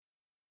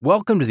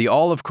Welcome to the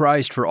All of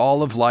Christ for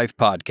All of Life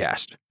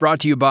podcast, brought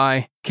to you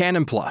by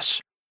Canon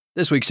Plus.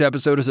 This week's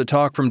episode is a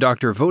talk from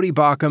Dr. Voddie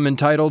Baucham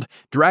entitled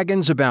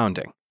Dragons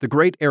Abounding, the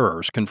Great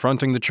Errors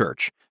Confronting the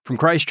Church, from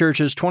Christ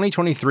Church's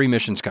 2023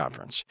 Missions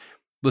Conference.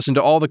 Listen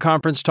to all the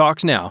conference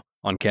talks now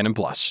on Canon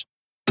Plus.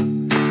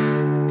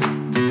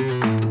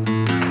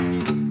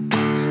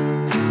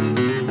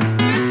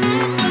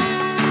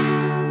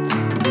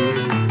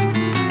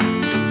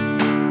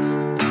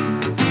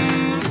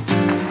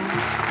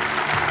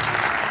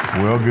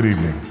 Well, good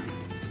evening.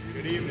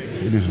 Good evening.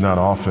 It is not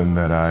often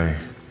that I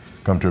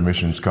come to a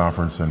missions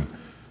conference and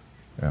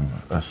am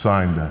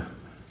assigned a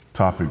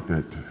topic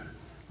that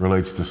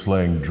relates to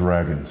slaying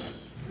dragons.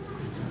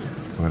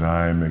 But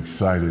I am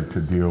excited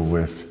to deal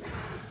with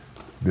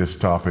this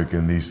topic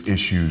and these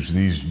issues,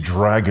 these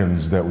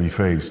dragons that we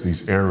face,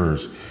 these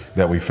errors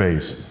that we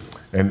face.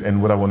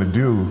 And what I want to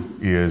do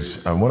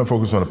is I want to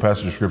focus on a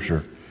passage of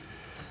scripture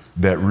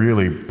that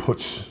really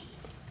puts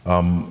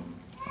all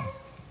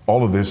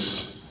of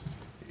this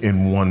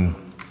in one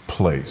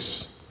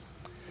place.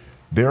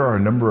 There are a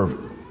number of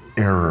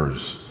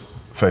errors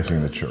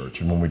facing the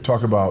church. And when we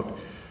talk about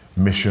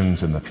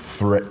missions and the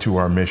threat to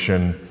our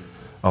mission,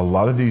 a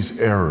lot of these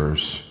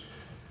errors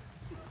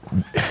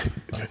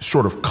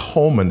sort of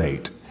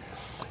culminate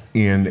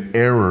in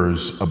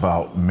errors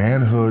about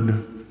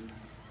manhood,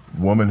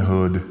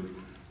 womanhood,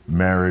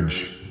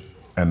 marriage,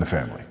 and the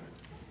family.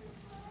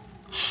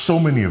 So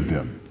many of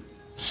them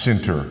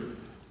center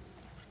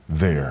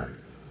there.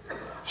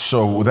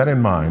 So with that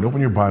in mind, open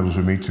your Bibles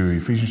with me to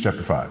Ephesians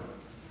chapter 5.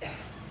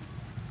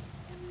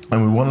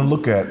 And we want to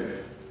look at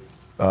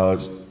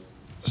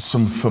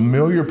some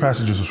familiar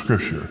passages of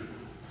Scripture,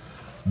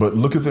 but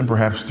look at them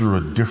perhaps through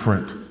a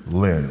different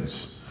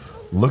lens.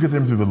 Look at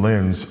them through the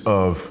lens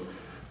of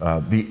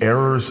the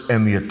errors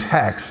and the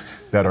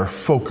attacks that are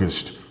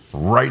focused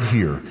right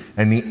here,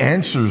 and the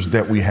answers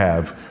that we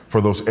have for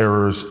those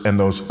errors and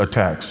those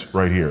attacks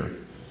right here.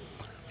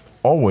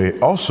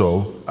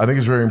 Also, I think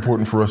it's very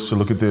important for us to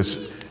look at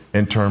this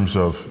in terms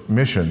of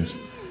missions,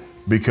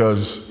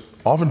 because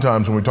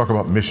oftentimes when we talk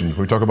about missions,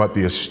 we talk about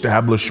the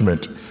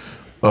establishment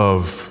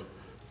of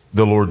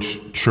the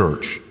Lord's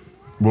church,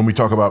 when we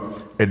talk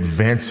about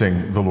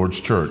advancing the Lord's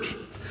church,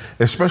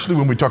 especially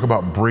when we talk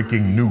about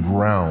breaking new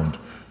ground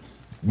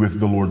with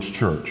the Lord's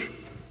church.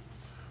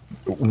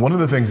 One of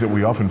the things that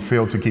we often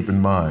fail to keep in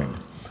mind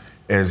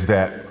is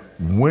that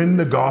when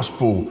the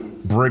gospel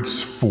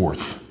breaks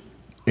forth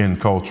in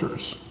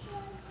cultures,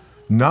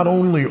 not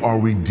only are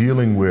we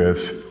dealing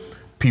with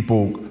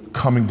people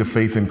coming to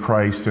faith in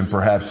Christ and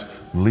perhaps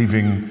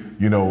leaving,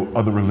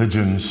 other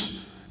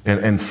religions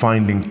and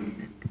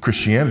finding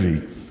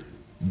Christianity,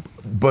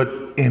 but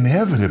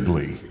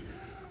inevitably,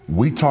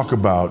 we talk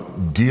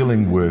about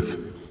dealing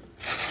with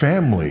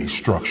family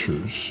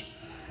structures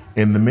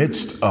in the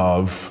midst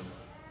of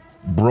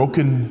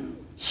broken,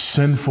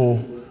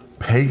 sinful,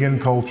 pagan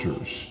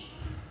cultures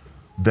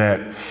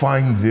that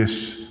find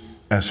this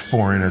as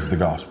foreign as the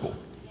gospel.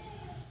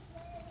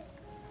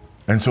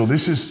 And so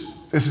this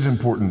is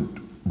important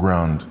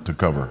ground to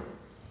cover.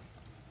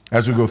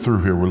 As we go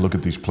through here, we'll look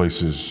at these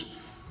places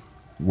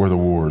where the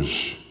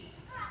wars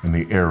and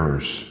the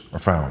errors are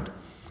found.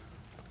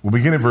 We'll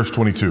begin at verse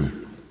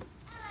 22.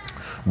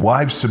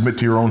 Wives, submit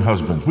to your own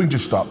husbands. We can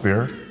just stop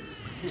there.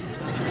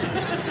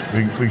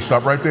 We can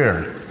stop right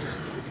there.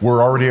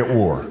 We're already at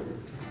war.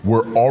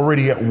 We're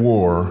already at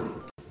war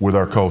with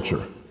our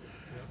culture,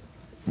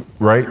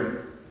 right?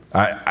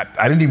 I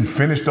didn't even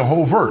finish the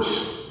whole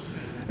verse,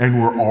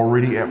 and we're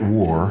already at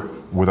war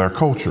with our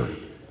culture.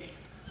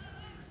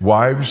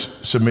 Wives,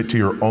 submit to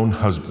your own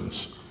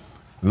husbands.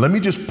 Let me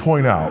just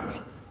point out,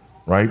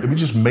 right? Let me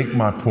just make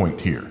my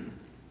point here.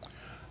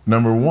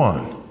 Number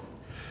one,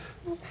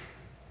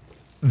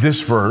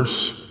 this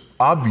verse,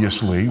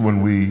 obviously,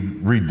 when we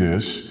read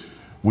this,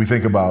 we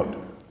think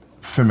about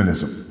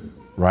feminism,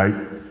 right?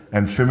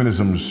 And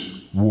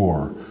feminism's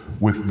war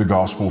with the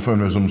gospel,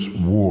 feminism's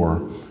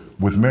war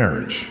with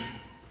marriage.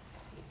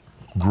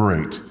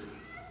 Great.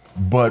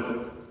 But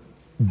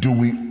do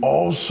we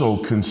also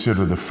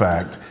consider the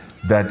fact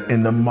that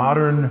in the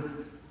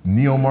modern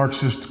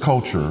neo-Marxist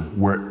culture,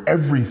 where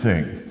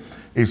everything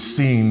is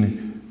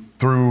seen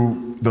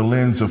through the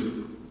lens of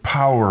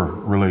power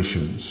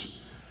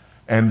relations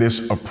and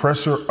this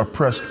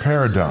oppressor-oppressed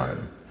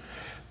paradigm,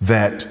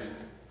 that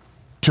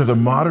to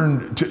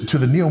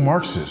the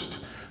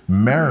neo-Marxist,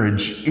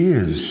 marriage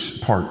is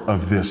part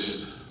of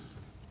this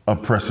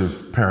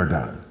oppressive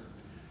paradigm.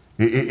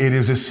 It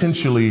is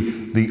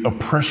essentially the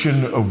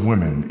oppression of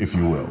women, if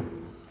you will.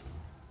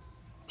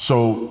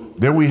 So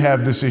there we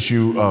have this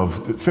issue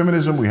of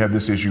feminism, we have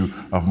this issue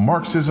of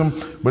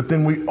Marxism, but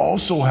then we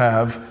also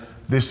have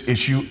this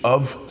issue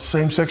of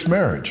same-sex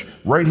marriage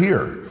right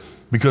here,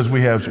 because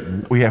we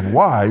have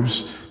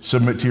wives,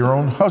 submit to your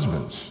own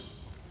husbands.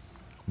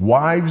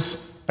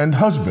 Wives and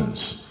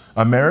husbands.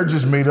 A marriage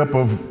is made up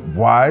of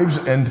wives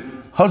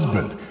and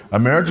husband. A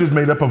marriage is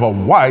made up of a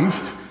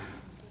wife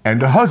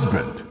and a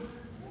husband.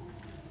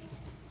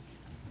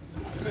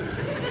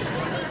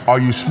 Are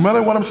you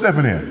smelling what I'm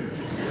stepping in?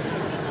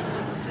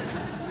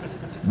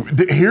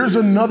 Here's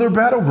another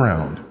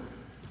battleground.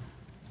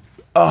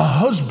 A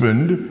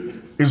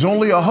husband is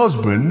only a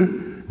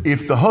husband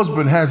if the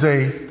husband has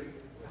a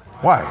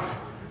wife.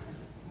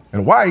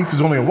 And a wife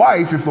is only a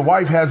wife if the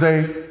wife has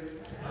a...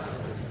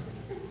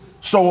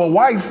 So a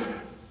wife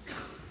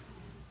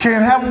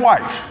can't have a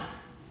wife.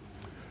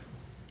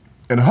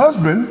 And a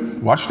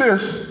husband, watch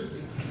this,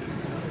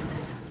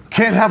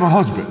 can't have a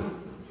husband.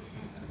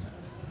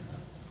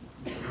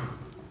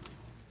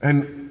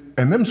 And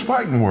them's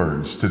fighting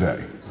words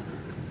today.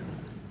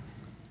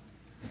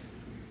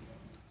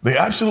 They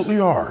absolutely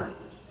are.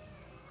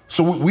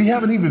 So we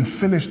haven't even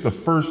finished the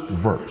first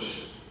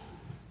verse.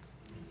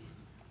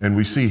 And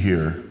we see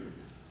here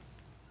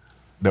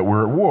that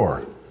we're at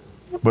war.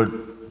 But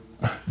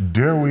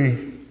dare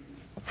we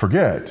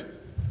forget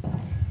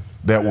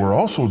that we're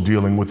also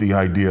dealing with the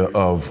idea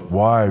of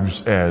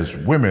wives as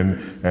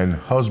women and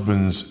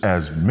husbands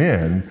as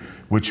men,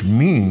 which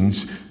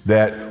means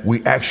that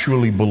we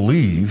actually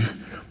believe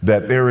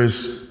that there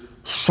is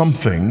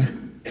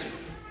something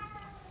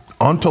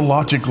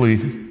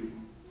ontologically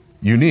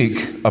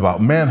unique about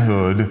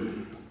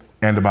manhood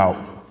and about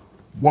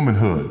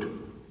womanhood.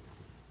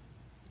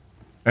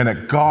 And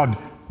that God,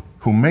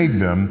 who made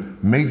them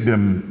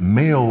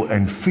male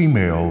and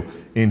female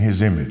in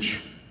his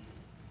image.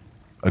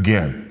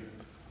 Again,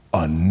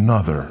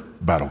 another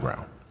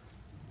battleground.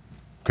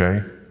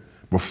 Okay?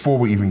 Before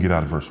we even get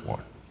out of verse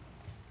 1.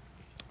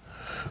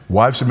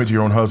 Wives, submit to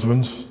your own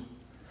husbands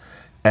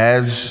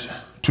as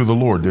to the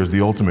Lord. There's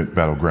the ultimate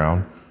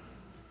battleground.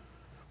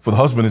 For the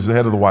husband is the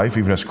head of the wife,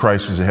 even as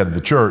Christ is the head of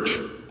the church,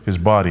 his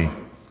body,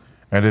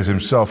 and as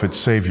himself its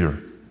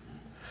Savior.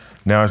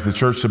 Now, as the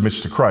church submits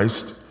to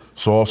Christ,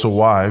 so also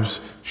wives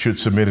should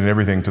submit in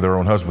everything to their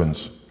own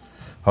husbands.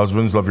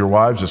 Husbands, love your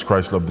wives as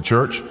Christ loved the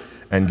church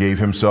and gave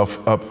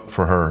himself up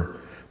for her,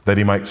 that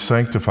he might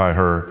sanctify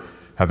her,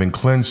 having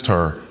cleansed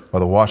her by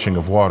the washing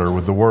of water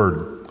with the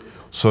word,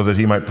 so that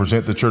he might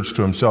present the church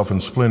to himself in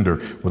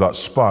splendor, without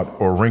spot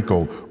or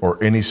wrinkle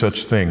or any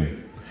such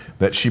thing,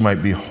 that she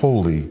might be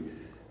holy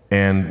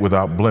and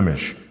without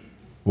blemish.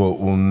 Well,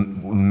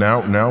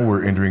 now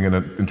we're entering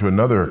into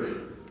another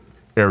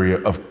area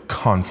of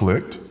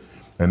conflict.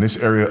 And this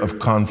area of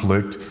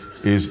conflict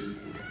is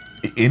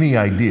any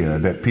idea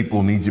that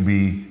people need to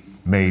be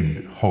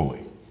made holy.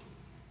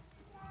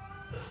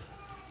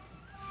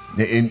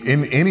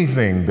 In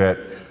anything that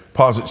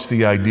posits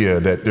the idea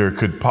that there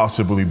could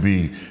possibly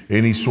be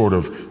any sort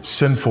of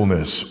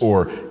sinfulness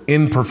or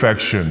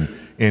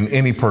imperfection in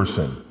any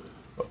person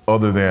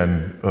other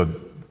than a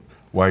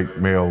white,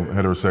 male,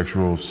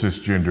 heterosexual,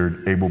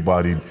 cisgendered,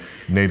 able-bodied,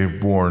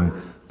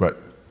 native-born, but ...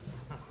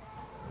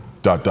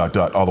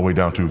 all the way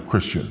down to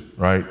Christian,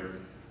 right?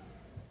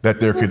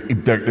 That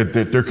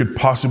there could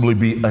possibly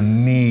be a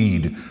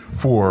need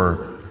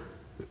for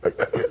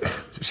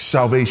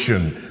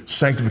salvation,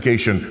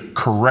 sanctification,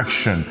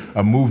 correction,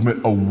 a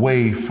movement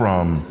away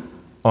from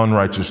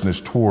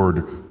unrighteousness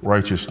toward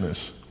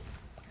righteousness.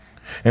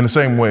 In the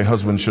same way,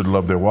 husbands should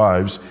love their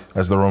wives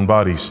as their own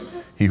bodies.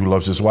 He who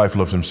loves his wife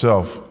loves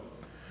himself.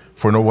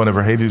 For no one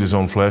ever hated his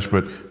own flesh,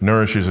 but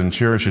nourishes and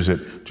cherishes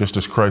it, just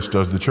as Christ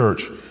does the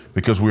church,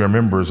 because we are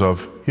members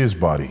of his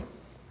body.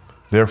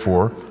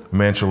 Therefore, a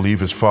man shall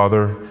leave his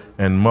father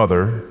and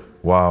mother,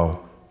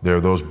 wow, there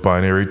are those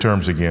binary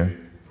terms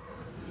again,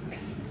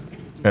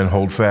 and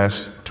hold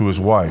fast to his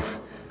wife.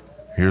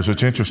 Here's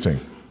what's interesting.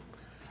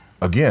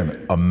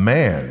 Again, a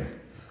man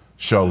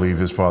shall leave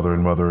his father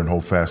and mother and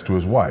hold fast to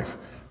his wife.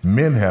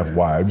 Men have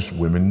wives,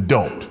 women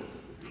don't.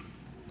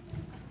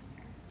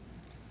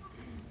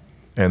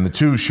 And the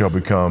two shall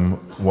become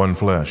one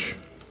flesh.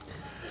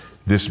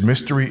 This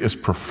mystery is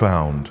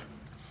profound,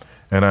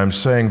 and I'm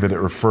saying that it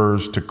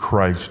refers to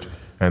Christ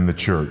and the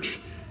church.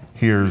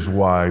 Here's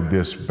why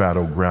this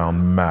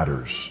battleground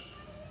matters.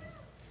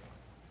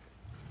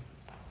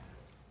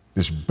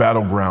 This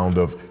battleground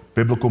of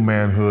biblical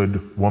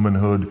manhood,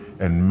 womanhood,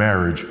 and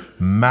marriage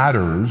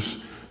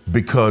matters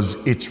because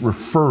it's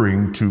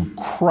referring to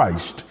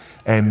Christ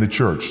and the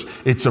church.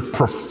 It's a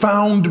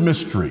profound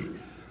mystery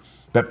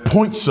that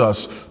points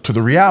us to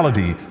the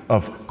reality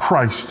of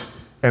Christ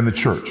and the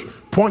church,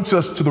 points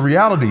us to the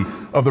reality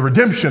of the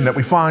redemption that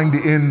we find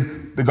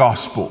in the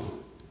gospel.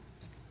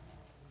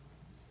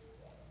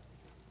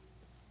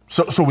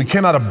 So we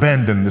cannot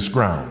abandon this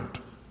ground.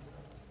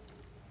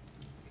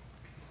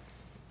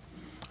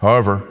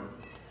 However,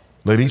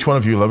 let each one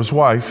of you love his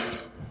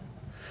wife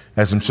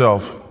as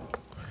himself,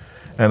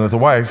 and let the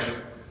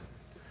wife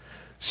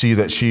see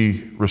that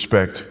she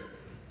respect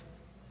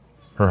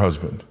her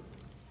husband.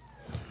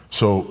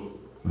 So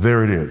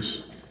there it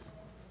is.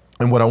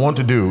 And what I want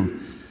to do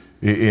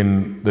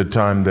in the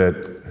time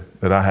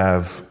that I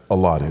have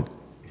allotted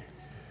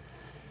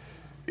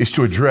is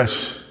to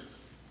address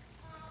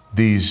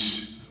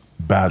these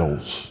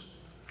battles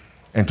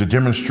and to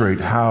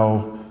demonstrate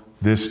how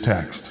this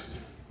text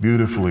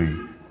beautifully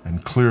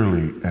and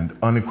clearly and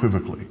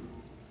unequivocally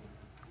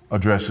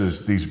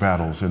addresses these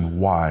battles and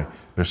why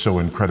they're so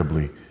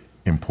incredibly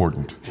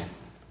important.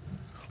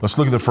 Let's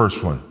look at the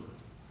first one.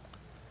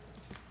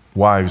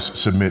 Wives,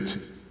 submit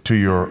to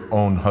your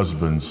own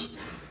husbands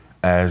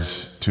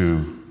as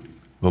to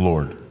the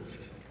Lord.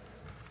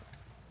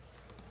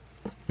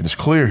 It is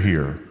clear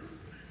here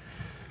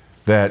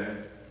that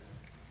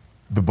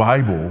the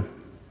Bible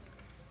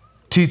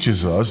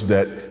teaches us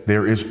that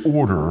there is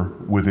order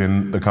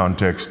within the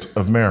context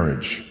of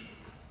marriage,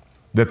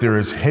 that there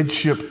is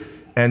headship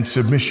and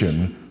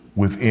submission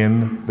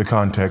within the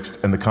context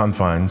and the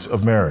confines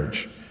of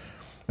marriage.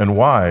 And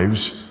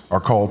wives are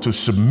called to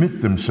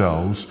submit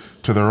themselves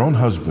to their own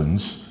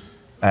husbands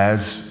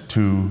as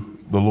to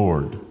the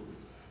Lord.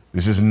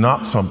 This is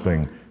not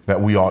something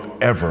that we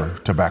ought ever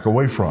to back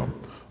away from,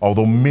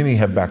 although many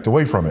have backed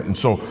away from it. And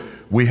so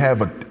we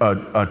have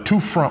a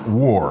two-front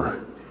war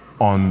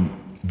on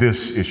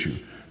this issue.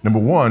 Number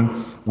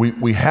one,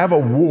 we have a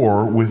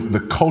war with the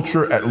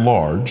culture at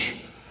large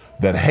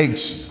that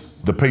hates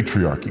the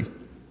patriarchy.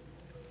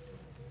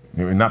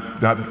 Not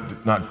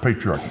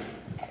patriarchy,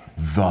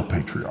 the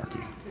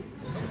patriarchy.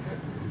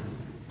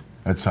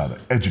 That's how the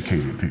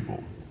educated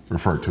people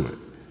refer to it.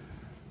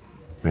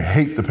 They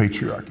hate the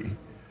patriarchy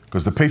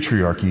because the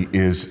patriarchy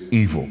is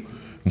evil.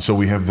 And so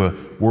we have the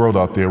world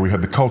out there, we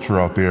have the culture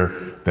out there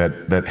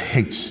that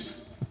hates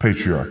the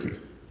patriarchy.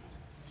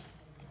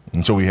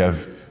 And so we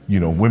have,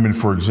 women,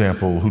 for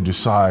example, who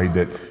decide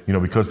that,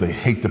 because they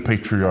hate the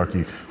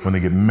patriarchy, when they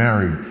get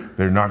married,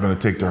 they're not going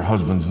to take their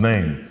husband's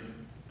name,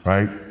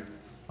 right?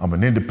 I'm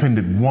an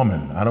independent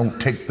woman. I don't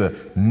take the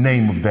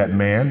name of that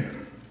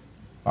man.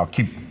 I'll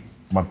keep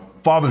my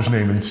father's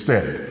name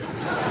instead.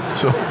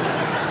 So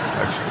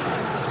that's...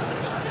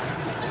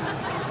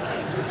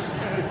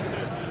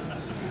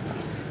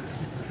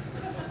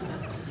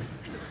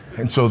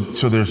 And so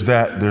there's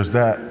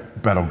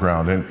that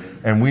battleground,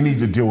 and we need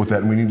to deal with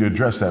that, and we need to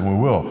address that, and we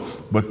will.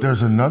 But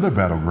there's another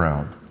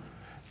battleground,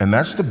 and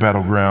that's the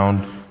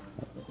battleground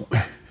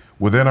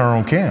within our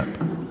own camp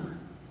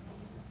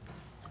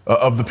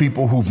of the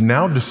people who've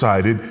now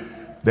decided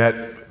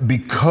that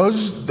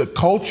because the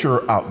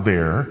culture out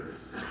there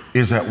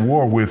is at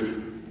war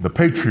with the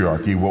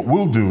patriarchy, what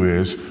we'll do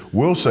is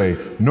we'll say,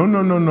 no,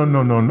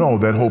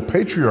 that whole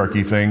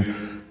patriarchy thing,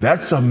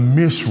 that's a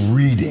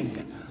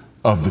misreading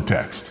of the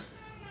text.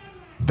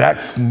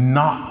 That's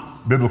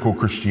not biblical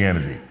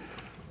Christianity.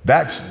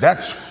 That's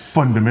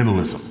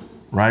fundamentalism,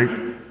 right?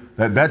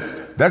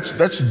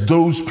 That's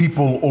those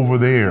people over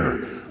there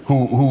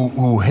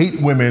who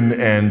hate women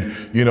and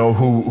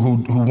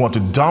who want to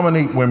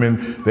dominate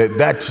women.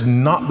 That's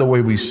not the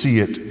way we see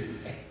it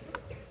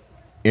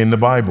in the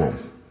Bible.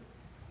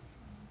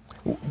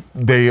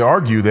 They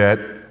argue that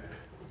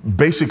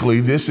basically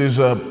this is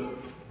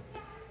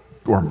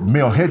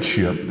male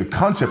headship, the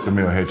concept of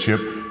male headship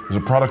is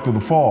a product of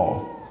the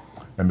fall.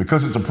 And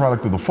because it's a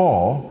product of the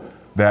fall,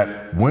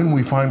 that when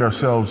we find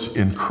ourselves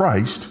in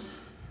Christ,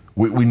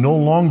 we no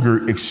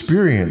longer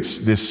experience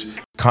this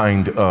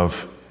kind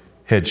of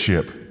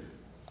headship.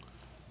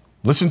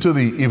 Listen to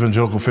the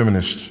evangelical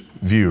feminist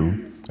view,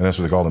 and that's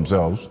what they call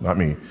themselves, not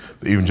me,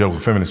 the evangelical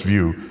feminist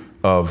view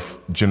of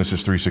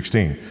Genesis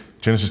 3:16.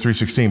 Genesis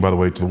 3:16, by the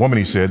way, to the woman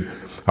he said,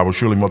 I will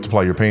surely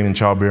multiply your pain in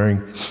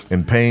childbearing.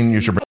 In pain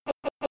you shall bring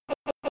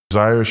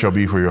desire shall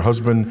be for your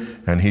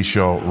husband, and he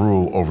shall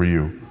rule over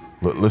you.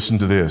 Listen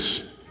to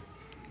this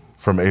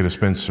from Ada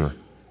Spencer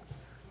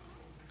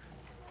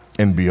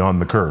in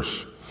Beyond the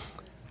Curse.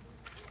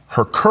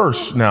 Her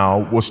curse now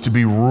was to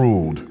be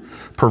ruled,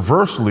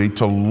 perversely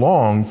to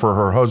long for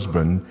her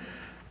husband,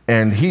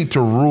 and he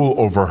to rule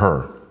over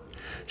her.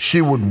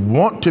 She would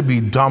want to be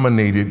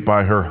dominated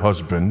by her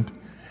husband,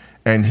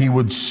 and he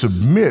would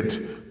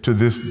submit to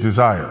this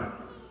desire.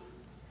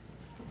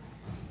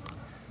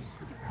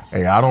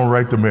 Hey, I don't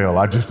write the mail,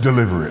 I just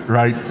deliver it,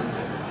 right?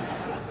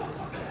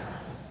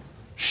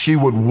 She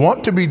would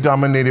want to be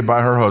dominated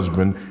by her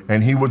husband,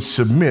 and he would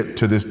submit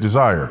to this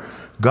desire.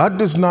 God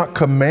does not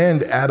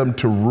command Adam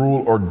to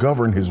rule or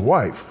govern his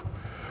wife.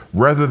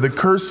 Rather, the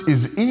curse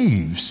is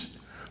Eve's.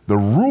 The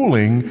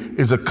ruling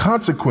is a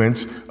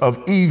consequence of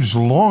Eve's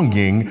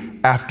longing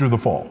after the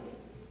fall.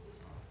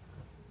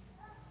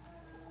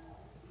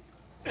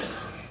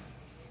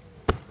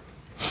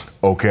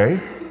 Okay.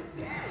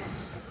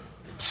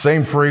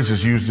 Same phrase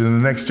is used in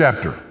the next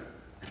chapter,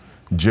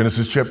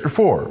 Genesis chapter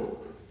 4.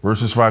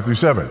 Verses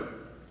 5-7.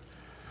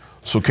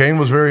 So Cain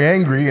was very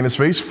angry and his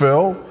face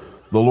fell.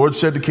 The Lord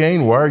said to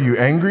Cain, why are you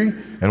angry?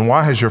 And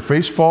why has your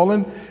face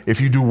fallen?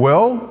 If you do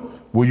well,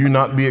 will you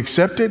not be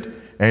accepted?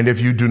 And if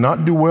you do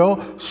not do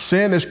well,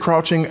 sin is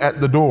crouching at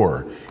the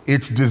door.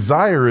 Its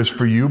desire is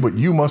for you, but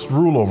you must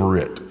rule over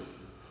it.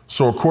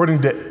 So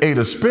according to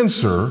Ada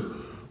Spencer,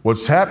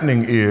 what's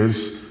happening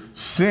is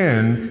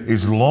sin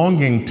is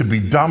longing to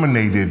be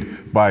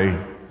dominated by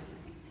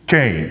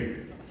Cain.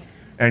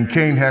 And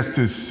Cain has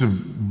to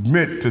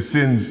submit to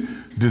sin's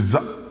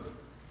desire.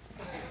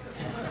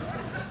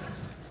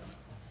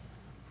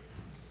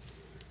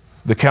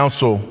 The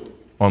Council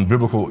on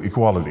Biblical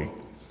Equality.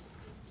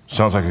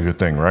 Sounds like a good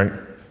thing, right?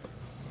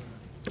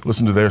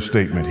 Listen to their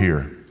statement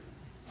here.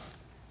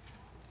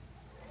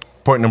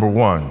 Point number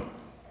 1,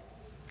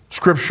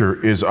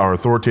 Scripture is our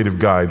authoritative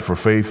guide for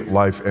faith,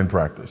 life, and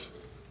practice.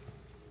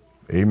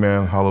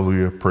 Amen.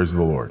 Hallelujah. Praise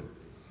the Lord.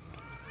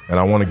 And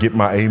I want to get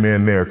my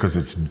amen there because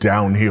it's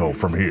downhill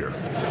from here.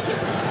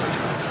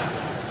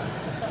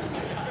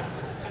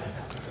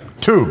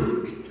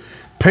 2,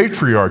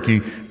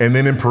 patriarchy, and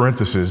then in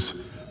parentheses,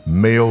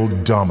 male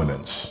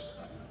dominance.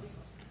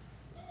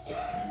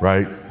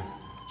 Right?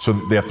 So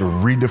they have to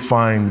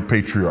redefine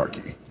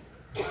patriarchy.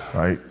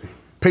 Right?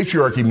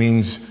 Patriarchy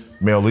means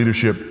male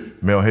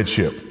leadership, male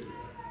headship.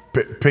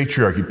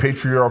 Patriarchy,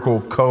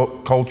 patriarchal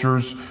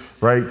cultures,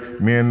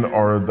 right? Men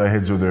are the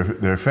heads of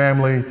their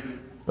family.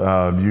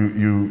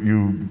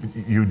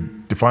 You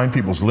define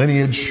people's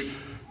lineage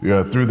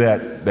through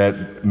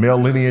that male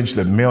lineage,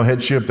 that male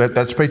headship.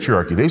 That's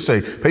patriarchy. They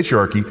say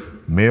patriarchy,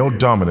 male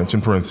dominance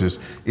in parentheses,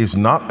 is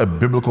not a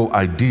biblical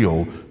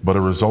ideal, but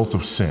a result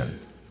of sin.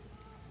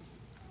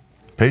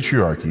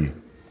 Patriarchy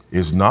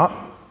is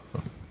not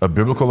a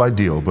biblical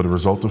ideal, but a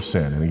result of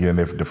sin. And again,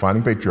 they're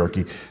defining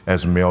patriarchy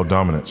as male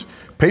dominance.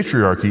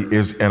 Patriarchy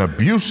is an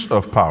abuse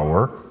of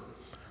power,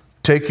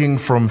 taking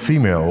from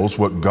females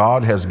what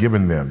God has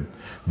given them,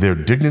 their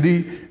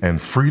dignity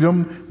and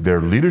freedom,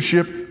 their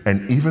leadership,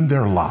 and even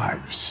their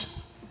lives.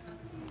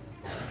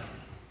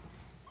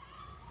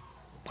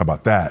 How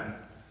about that?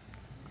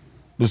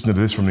 Listen to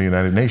this from the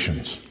United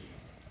Nations.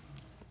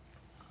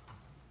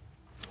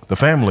 The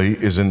family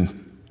is an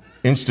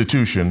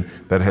institution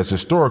that has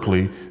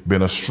historically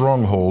been a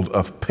stronghold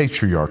of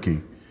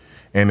patriarchy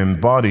and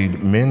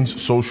embodied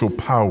men's social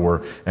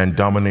power and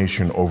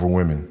domination over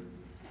women.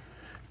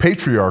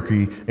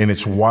 Patriarchy, in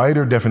its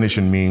wider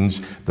definition,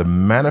 means the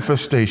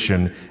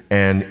manifestation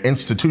and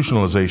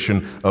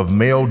institutionalization of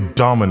male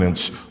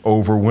dominance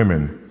over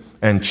women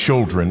and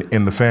children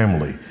in the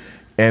family,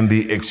 and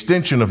the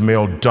extension of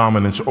male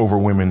dominance over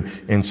women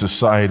in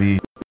society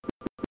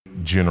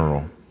in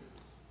general.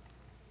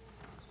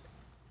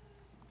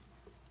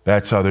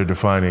 That's how they're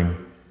defining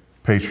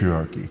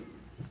patriarchy.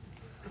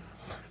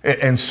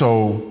 And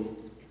so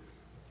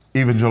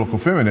evangelical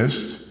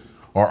feminists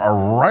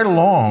are right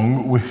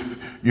along with,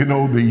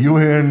 the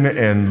UN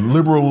and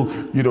liberal,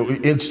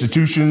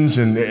 institutions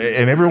and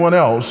everyone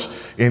else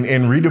in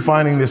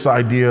redefining this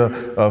idea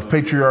of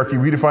patriarchy,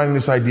 redefining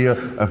this idea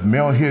of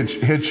male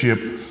headship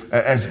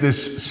as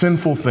this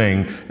sinful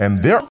thing.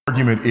 And their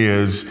argument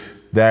is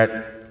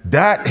that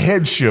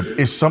headship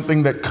is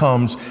something that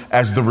comes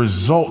as the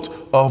result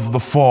of the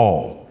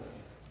fall.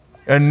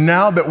 And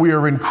now that we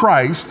are in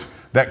Christ,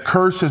 that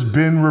curse has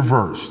been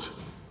reversed.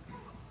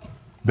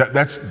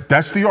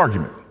 That's the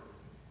argument.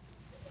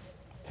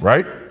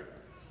 Right?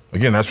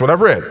 Again, that's what I've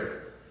read.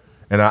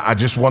 And I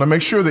just want to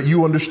make sure that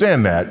you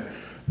understand that,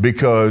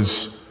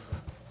 because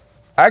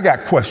I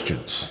got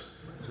questions.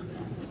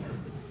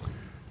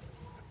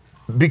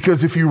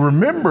 Because if you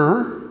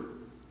remember,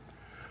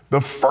 the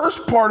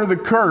first part of the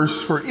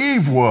curse for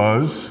Eve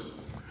was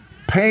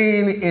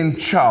pain in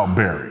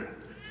childbearing.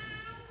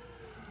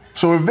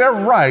 So if they're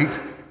right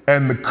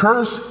and the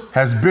curse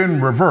has been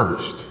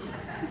reversed,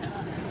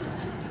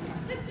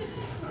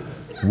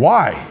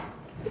 why?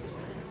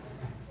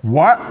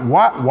 Why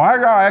are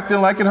y'all acting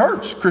like it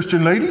hurts,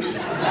 Christian ladies?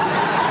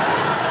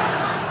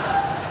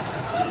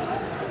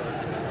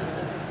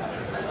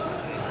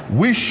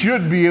 We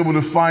should be able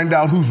to find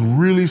out who's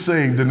really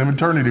saved in the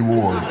maternity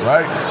ward,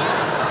 right?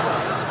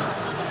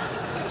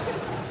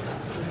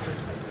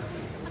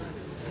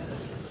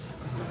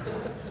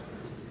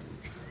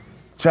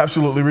 It's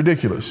absolutely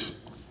ridiculous.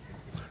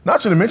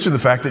 Not to mention the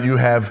fact that you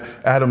have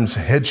Adam's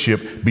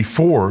headship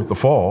before the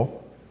fall.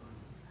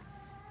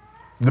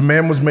 The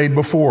man was made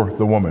before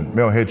the woman,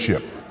 male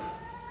headship.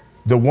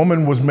 The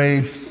woman was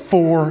made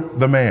for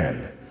the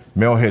man,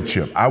 male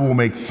headship. I will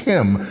make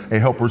him a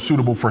helper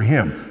suitable for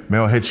him,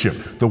 male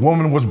headship. The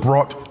woman was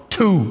brought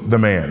to the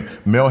man,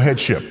 male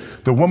headship.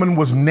 The woman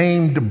was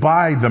named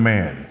by the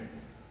man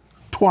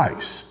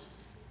twice,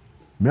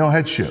 male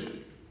headship.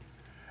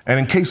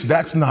 And in case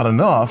that's not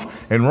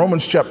enough, in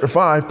Romans chapter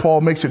 5, Paul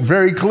makes it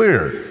very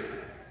clear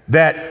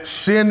that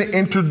sin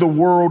entered the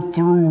world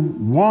through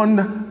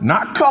one,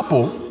 not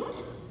couple,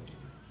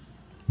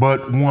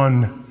 but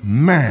one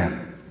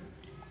man.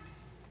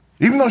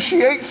 Even though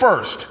she ate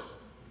first,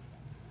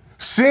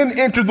 sin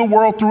entered the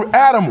world through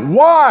Adam.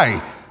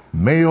 Why?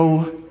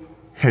 Male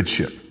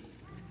headship.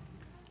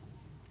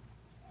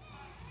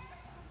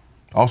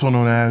 Also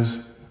known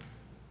as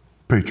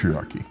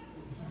patriarchy.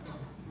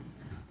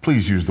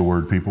 Please use the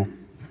word, people.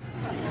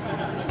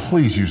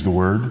 Please use the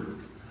word.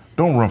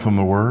 Don't run from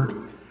the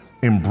word.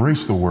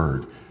 Embrace the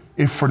word.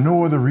 If for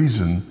no other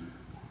reason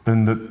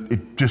than that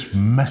it just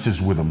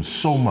messes with them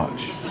so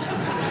much.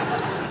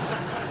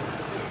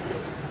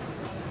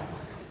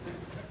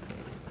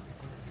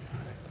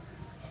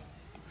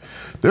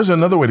 There's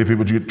another way that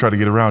people try to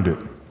get around it.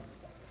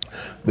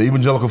 The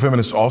evangelical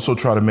feminists also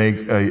try to make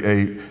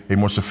a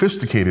more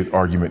sophisticated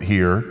argument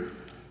here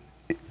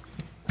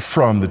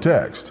from the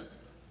text.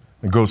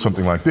 It goes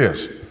something like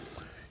this.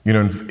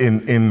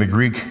 In the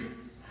Greek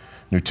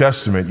New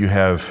Testament, you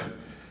have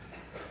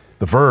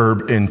the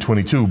verb in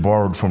 22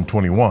 borrowed from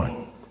 21.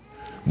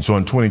 And so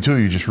in 22,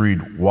 you just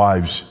read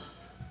wives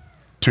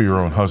to your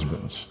own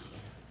husbands.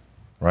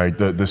 right?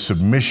 The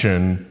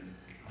submission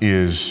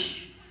is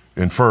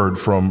inferred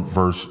from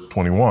verse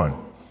 21.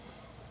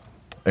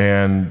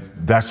 And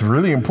that's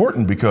really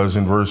important because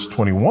in verse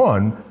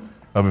 21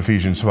 of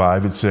Ephesians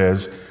 5, it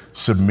says,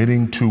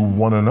 submitting to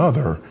one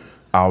another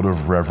out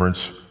of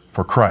reverence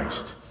for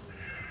Christ.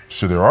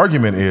 So their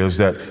argument is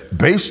that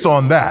based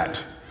on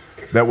that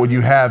what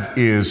you have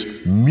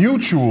is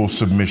mutual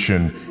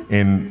submission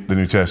in the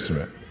New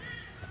Testament.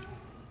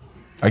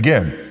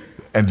 Again,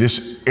 and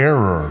this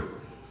error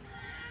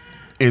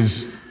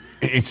is,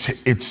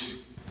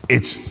 it's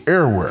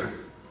everywhere.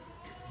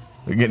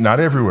 Again, not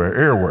everywhere,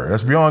 everywhere.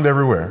 That's beyond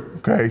everywhere,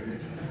 okay?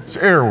 It's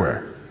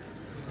everywhere.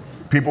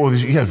 People,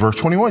 yeah, verse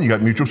 21, you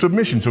got mutual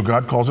submission. So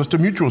God calls us to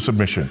mutual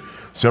submission.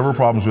 Several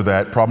problems with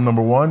that. Problem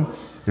number one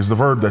is the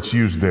verb that's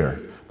used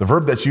there. The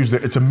verb that's used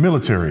there, it's a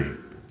military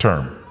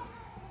term.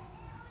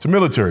 It's a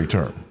military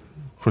term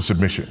for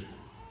submission.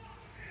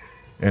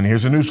 And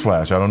here's a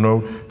newsflash. I don't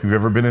know if you've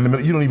ever been in the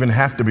military. You don't even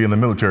have to be in the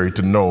military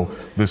to know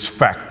this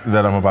fact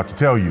that I'm about to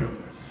tell you.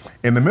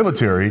 In the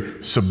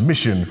military,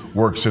 submission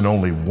works in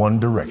only one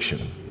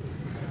direction.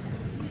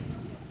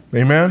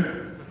 Amen?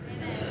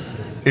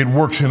 It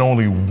works in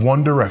only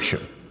one direction.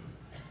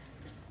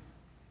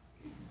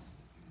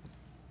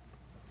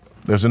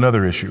 There's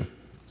another issue.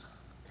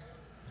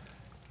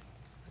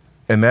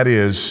 And that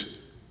is,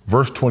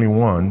 verse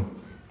 21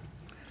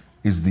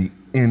 is the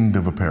end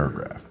of a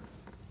paragraph.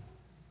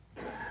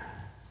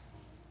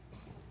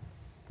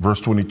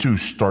 Verse 22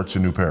 starts a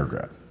new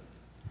paragraph.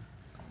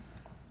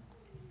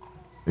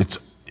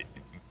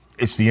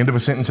 It's the end of a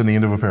sentence and the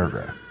end of a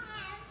paragraph.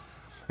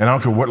 And I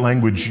don't care what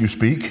language you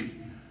speak.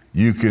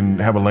 You can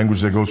have a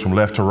language that goes from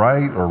left to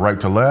right or right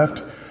to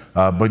left,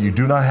 but you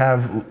do not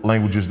have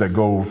languages that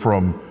go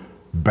from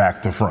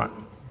back to front.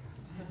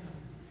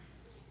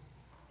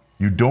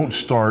 You don't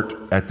start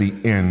at the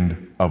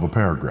end of a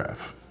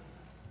paragraph.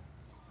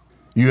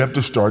 You have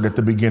to start at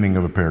the beginning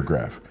of a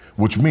paragraph,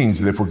 which means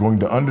that if we're going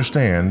to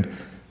understand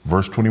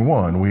verse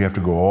 21, we have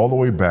to go all the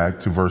way back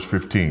to verse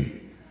 15.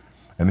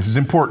 And this is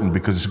important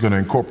because it's going to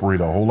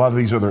incorporate a whole lot of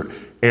these other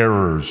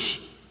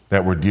errors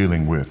that we're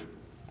dealing with.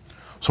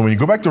 So when you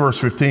go back to verse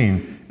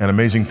 15, an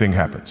amazing thing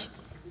happens.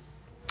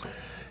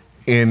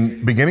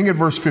 In beginning at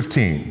verse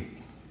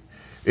 15,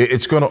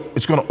 it's going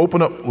to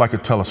open up like a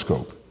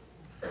telescope.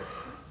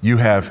 You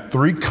have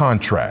three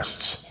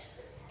contrasts.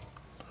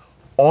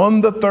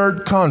 On the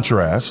third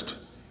contrast,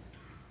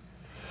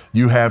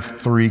 you have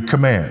three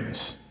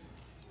commands.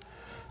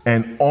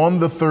 And on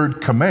the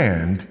third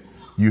command,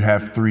 you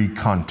have three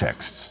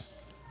contexts.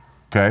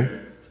 Okay?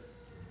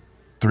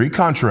 Three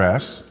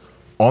contrasts.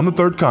 On the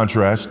third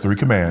contrast, three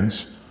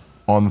commands.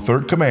 On the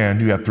third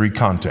command, you have three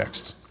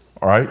contexts.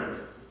 All right?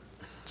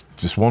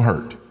 Just won't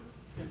hurt.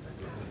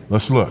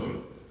 Let's look.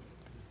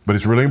 But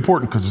it's really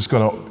important because it's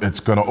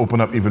gonna open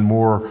up even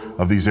more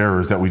of these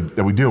errors that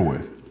we deal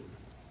with.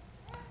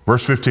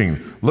 Verse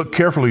 15, look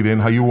carefully then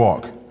how you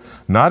walk,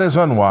 not as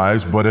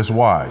unwise, but as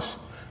wise,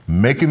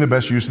 making the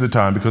best use of the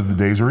time because the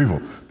days are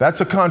evil. That's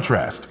a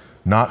contrast.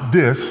 Not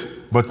this,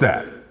 but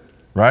that,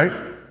 right?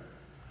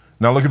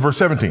 Now look at verse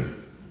 17.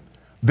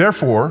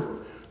 Therefore,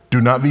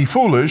 do not be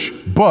foolish,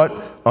 but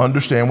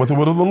understand what the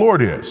will of the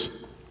Lord is,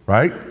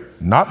 right?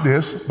 Not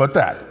this, but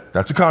that.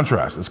 That's a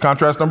contrast. That's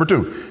contrast number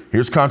 2.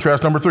 Here's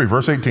contrast number 3,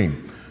 verse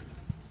 18.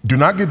 Do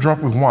not get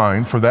drunk with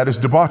wine, for that is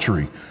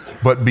debauchery,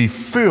 but be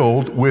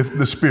filled with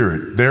the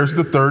Spirit. There's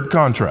the third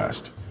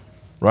contrast,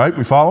 right?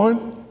 We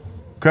following?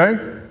 Okay?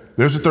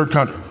 There's the third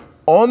contrast.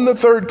 On the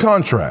third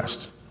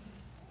contrast,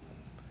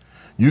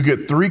 you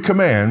get three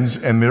commands,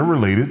 and they're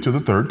related to the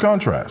third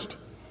contrast.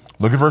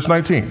 Look at verse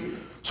 19.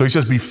 So he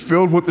says, be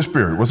filled with the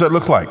Spirit. What does that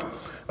look like?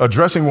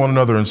 Addressing one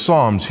another in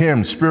psalms,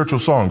 hymns, spiritual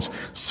songs,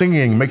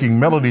 singing, making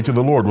melody to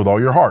the Lord with all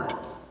your heart.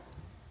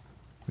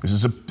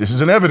 This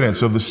is an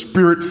evidence of the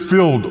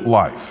Spirit-filled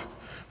life.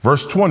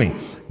 Verse 20,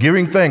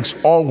 giving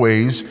thanks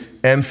always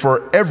and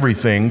for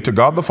everything to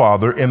God the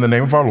Father in the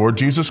name of our Lord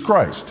Jesus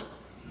Christ.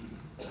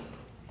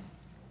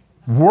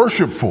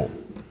 Worshipful,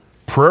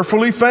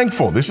 prayerfully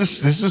thankful. This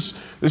is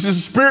a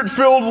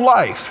Spirit-filled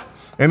life.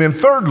 And then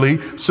thirdly,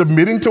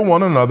 submitting to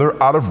one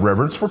another out of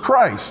reverence for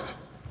Christ.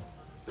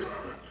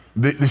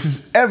 This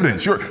is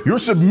evidence. Your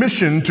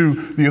submission to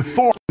the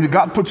authority that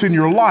God puts in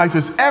your life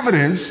is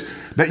evidence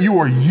that you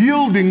are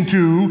yielding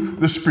to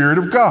the Spirit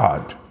of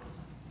God.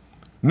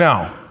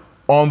 Now,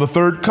 on the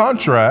third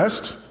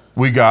contrast,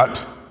 we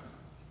got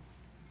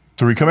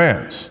three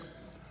commands.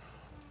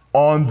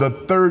 On the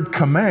third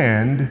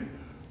command,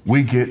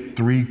 we get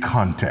three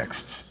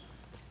contexts.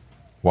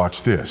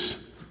 Watch this.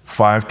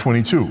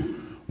 5:22.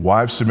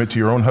 Wives, submit to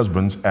your own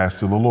husbands as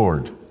to the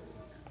Lord.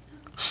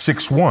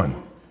 6:1.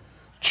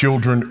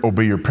 Children,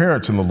 obey your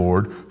parents in the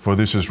Lord, for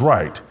this is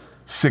right.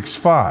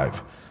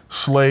 6:5.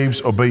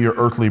 Slaves, obey your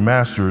earthly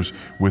masters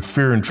with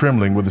fear and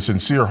trembling, with a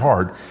sincere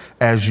heart,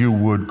 as you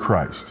would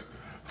Christ.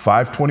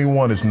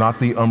 5:21 is not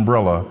the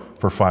umbrella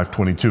for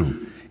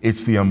 5:22.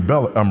 It's the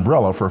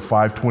umbrella for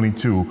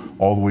 5:22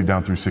 all the way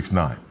down through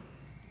 6:9.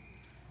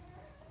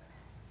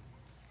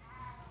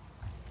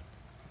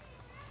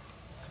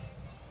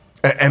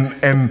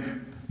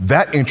 And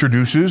that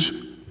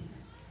introduces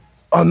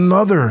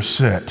another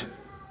set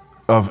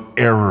of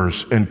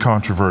errors and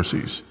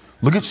controversies.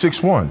 Look at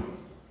 6:1.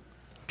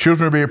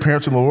 Children, obey your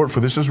parents in the Lord, for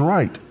this is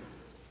right.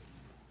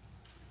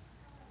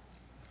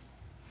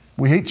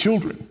 We hate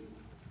children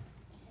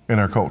in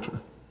our culture.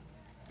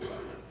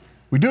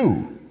 We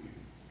do.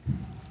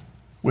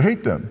 We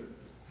hate them.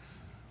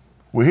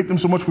 We hate them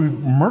so much we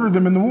murder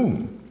them in the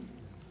womb.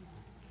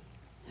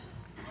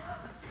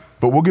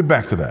 But we'll get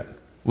back to that.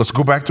 Let's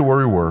go back to where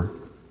we were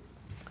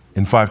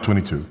in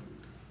 5:22.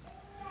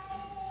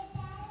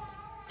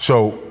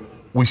 So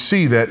we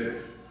see that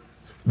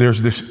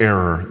there's this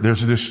error.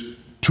 There's this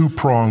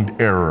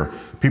two-pronged error.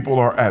 People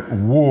are at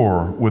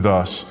war with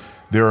us.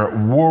 They're at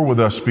war with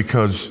us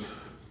because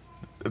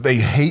they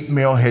hate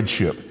male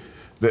headship.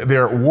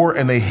 They're at war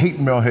and they hate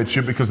male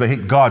headship because they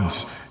hate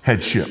God's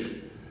headship.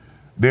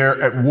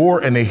 They're at war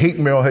and they hate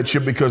male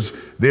headship because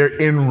they're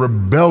in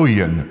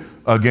rebellion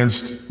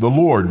against the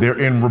Lord. They're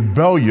in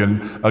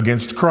rebellion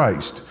against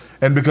Christ.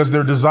 And because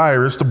their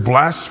desire is to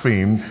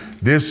blaspheme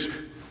this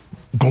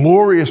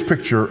glorious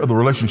picture of the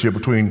relationship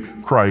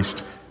between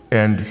Christ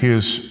and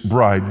his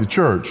bride, the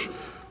church.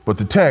 But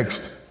the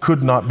text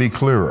could not be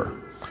clearer.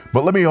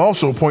 But let me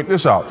also point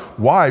this out.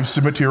 Wives,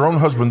 submit to your own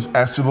husbands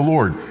as to the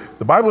Lord.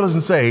 The Bible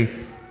doesn't say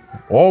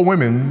all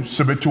women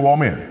submit to all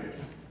men.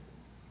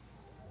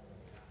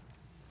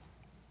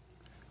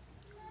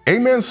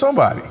 Amen,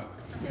 somebody.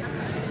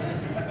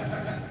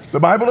 The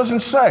Bible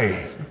doesn't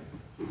say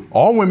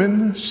all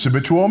women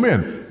submit to all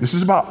men. This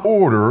is about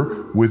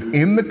order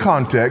within the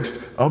context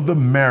of the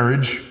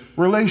marriage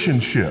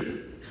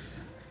relationship.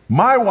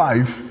 My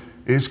wife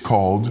is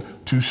called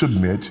to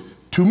submit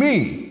to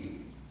me.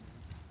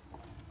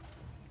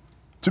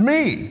 To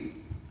me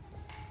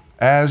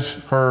as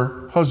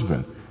her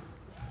husband.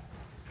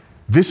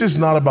 This is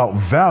not about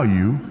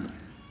value,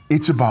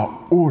 it's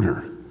about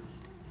order.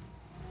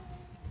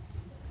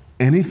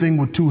 Anything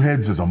with two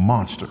heads is a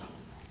monster.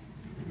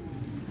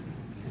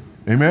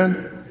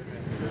 Amen?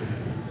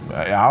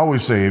 I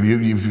always say, if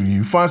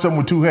you find something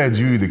with two heads,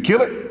 you either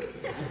kill it,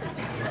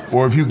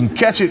 or if you can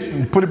catch it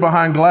and put it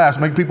behind glass,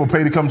 make people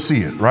pay to come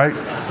see it, right?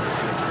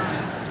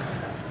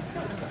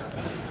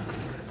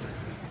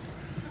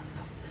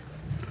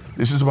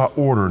 This is about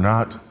order,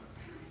 not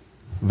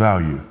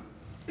value.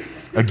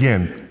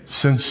 Again,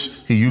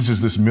 since he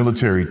uses this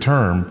military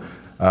term,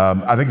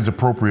 I think it's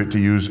appropriate to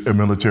use a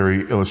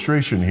military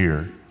illustration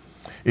here.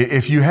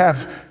 If you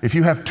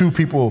have two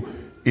people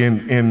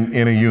in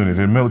a unit,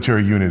 in a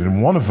military unit,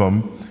 and one of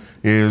them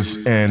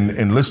is an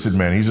enlisted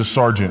man. He's a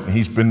sergeant, and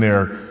he's been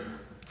there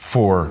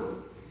for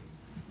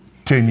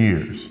 10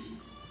 years.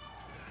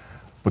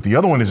 But the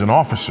other one is an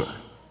officer,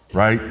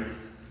 right?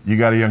 You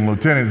got a young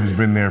lieutenant who's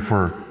been there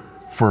for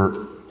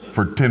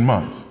 10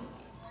 months.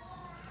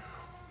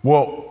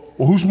 Well,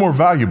 who's more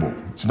valuable?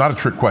 It's not a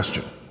trick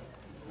question.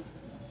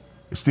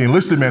 It's the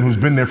enlisted man who's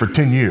been there for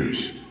 10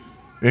 years.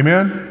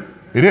 Amen?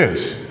 It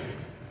is.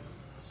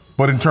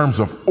 But in terms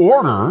of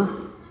order,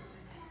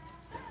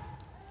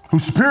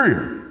 who's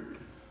superior?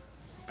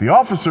 The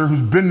officer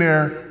who's been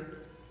there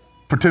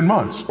for 10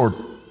 months or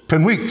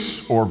 10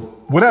 weeks or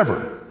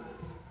whatever.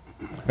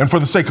 And for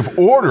the sake of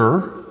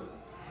order,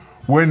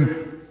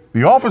 when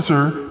the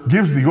officer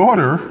gives the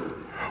order,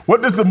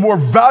 what does the more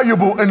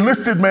valuable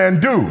enlisted man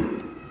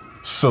do?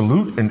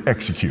 Salute and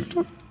execute.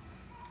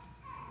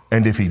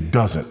 And if he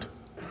doesn't,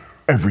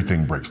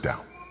 everything breaks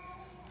down.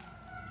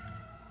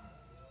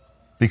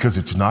 Because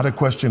it's not a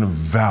question of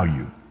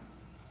value.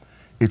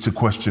 It's a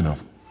question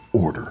of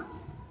order.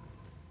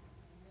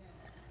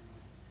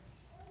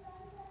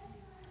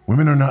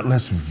 Women are not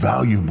less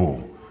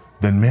valuable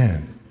than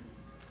men.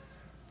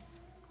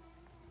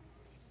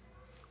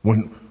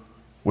 When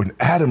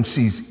Adam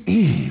sees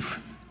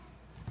Eve,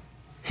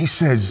 he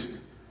says,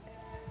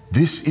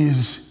 "This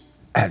is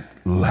at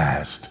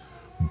last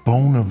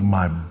bone of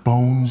my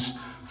bones,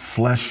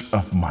 flesh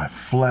of my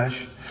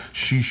flesh.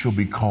 She shall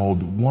be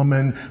called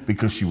woman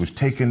because she was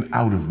taken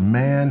out of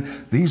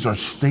man." These are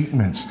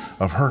statements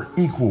of her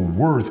equal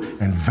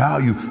worth and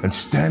value and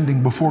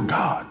standing before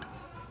God.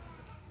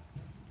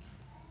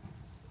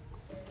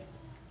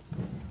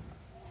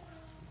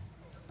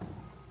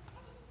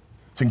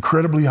 It's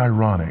incredibly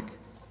ironic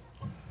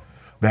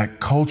that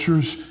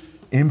cultures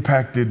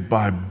impacted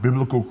by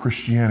biblical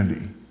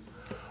Christianity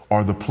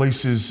are the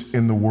places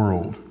in the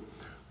world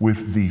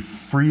with the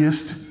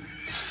freest,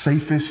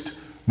 safest,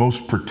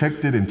 most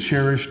protected and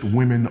cherished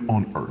women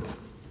on earth.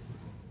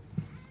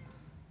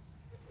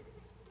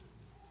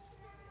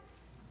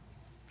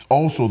 It's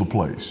also the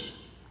place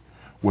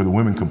where the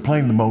women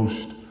complain the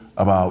most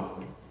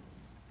about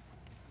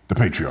the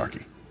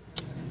patriarchy.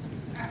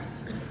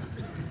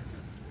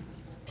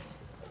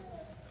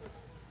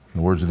 In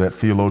the words of that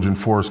theologian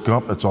Forrest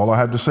Gump, that's all I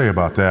have to say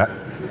about that.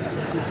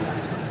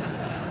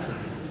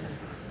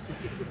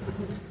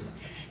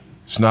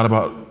 It's not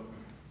about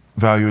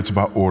value, it's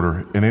about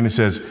order. And then it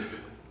says,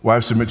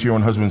 wives, submit to your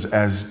own husbands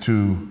as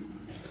to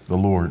the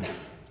Lord.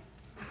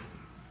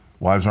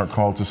 Wives aren't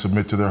called to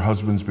submit to their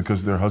husbands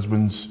because their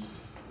husbands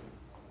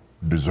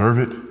deserve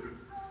it,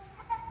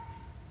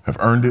 have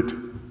earned it,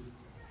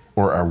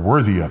 or are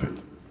worthy of it,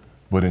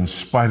 but in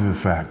spite of the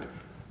fact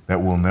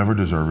that we'll never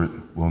deserve it,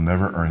 we'll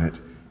never earn it,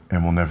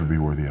 and we'll never be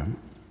worthy of it.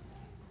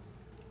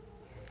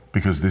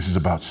 Because this is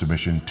about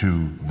submission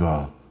to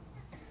the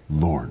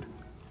Lord.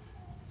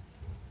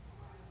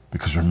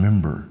 Because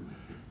remember,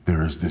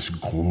 there is this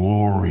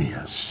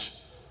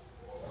glorious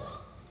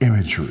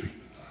imagery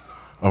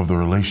of the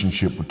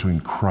relationship between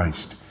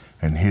Christ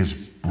and his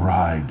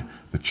bride,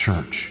 the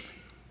church.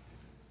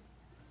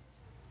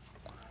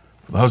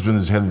 The husband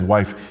is the head of the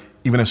wife,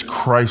 even as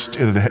Christ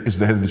is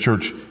the head of the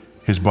church,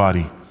 his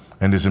body,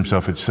 and is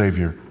himself its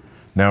Savior.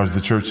 Now as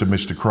the church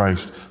submits to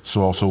Christ,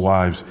 so also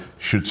wives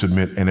should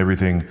submit in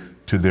everything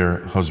to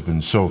their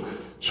husbands. So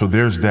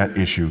there's that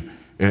issue.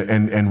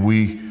 And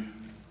we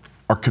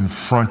are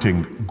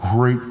confronting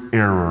great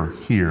error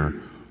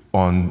here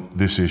on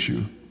this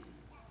issue.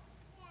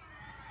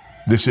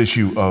 This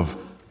issue of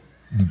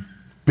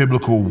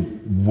biblical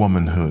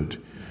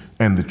womanhood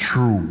and the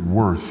true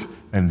worth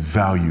and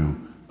value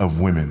of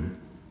women.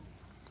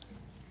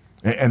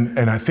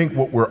 And I think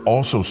what we're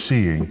also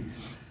seeing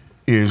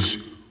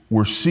is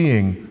we're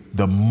seeing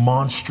the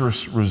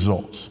monstrous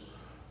results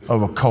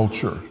of a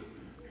culture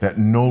that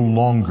no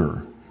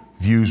longer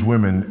views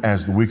women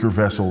as the weaker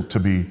vessel to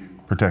be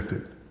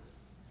protected.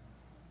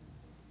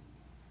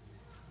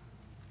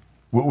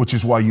 Which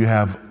is why you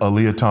have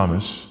Aaliyah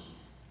Thomas,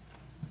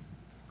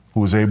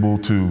 who was able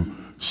to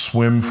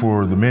swim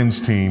for the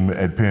men's team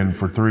at Penn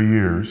for 3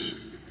 years,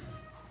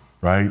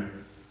 right?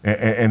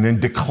 And then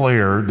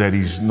declare that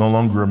he's no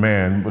longer a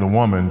man, but a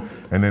woman,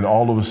 and then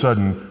all of a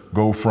sudden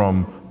go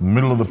from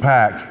middle of the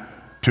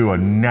pack to a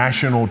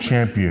national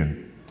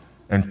champion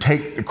and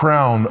take the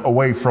crown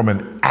away from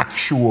an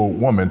actual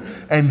woman,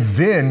 and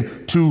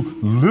then to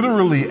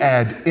literally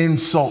add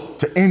insult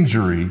to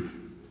injury,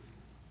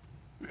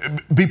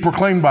 be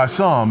proclaimed by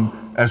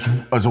some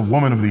as a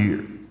woman of the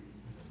year.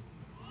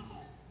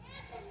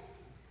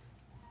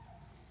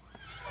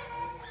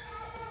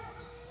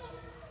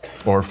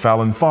 Or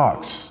Fallon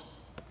Fox.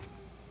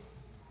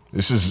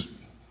 This is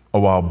a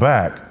while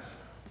back,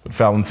 but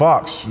Fallon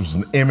Fox was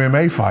an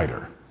MMA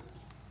fighter.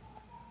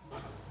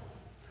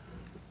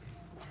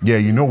 Yeah,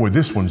 you know where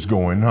this one's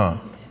going, huh?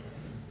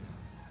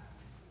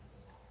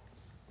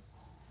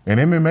 An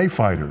MMA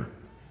fighter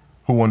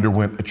who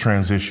underwent a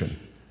transition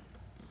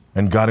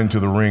and got into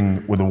the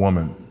ring with a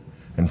woman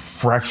and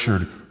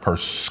fractured her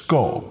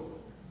skull.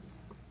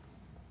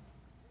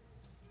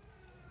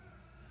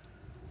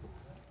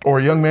 Or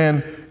a young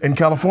man in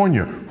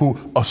California who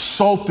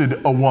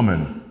assaulted a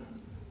woman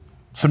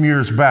some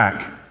years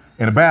back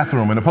in a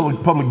bathroom, in a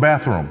public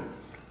bathroom.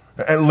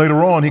 And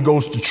later on, he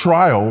goes to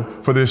trial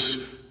for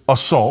this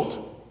assault.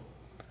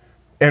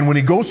 And when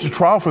he goes to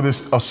trial for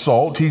this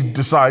assault, he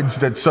decides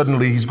that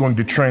suddenly he's going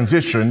to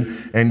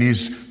transition and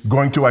he's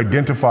going to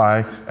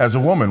identify as a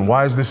woman.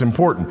 Why is this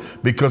important?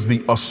 Because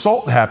the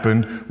assault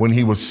happened when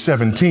he was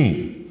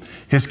 17.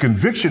 His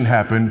conviction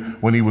happened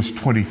when he was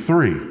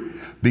 23.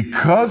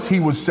 Because he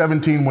was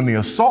 17 when the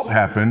assault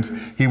happened,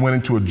 he went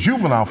into a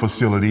juvenile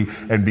facility,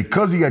 and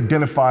because he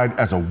identified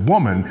as a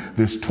woman,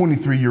 this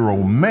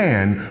 23-year-old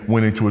man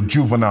went into a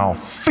juvenile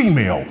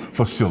female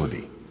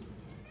facility.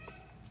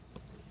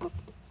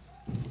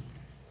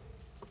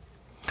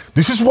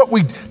 This is what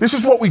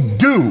we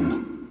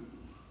do.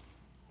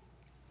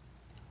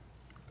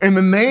 In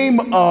the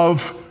name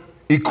of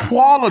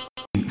equality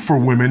for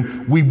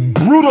women, we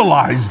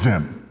brutalize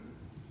them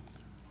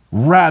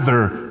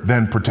rather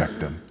than protect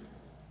them.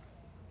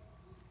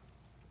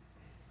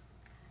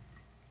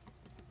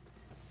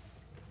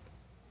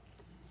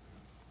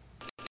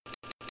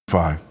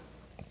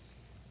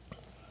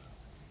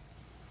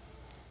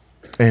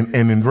 And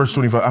in verse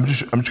 25,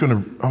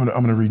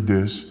 I'm gonna read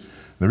this.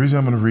 The reason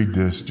I'm gonna read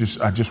this,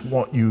 I just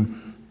want you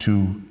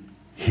to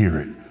hear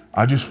it.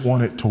 I just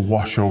want it to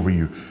wash over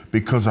you,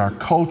 because our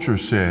culture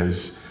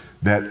says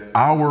that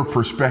our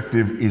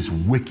perspective is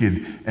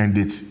wicked and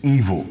it's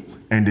evil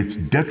and it's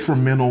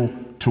detrimental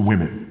to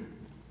women.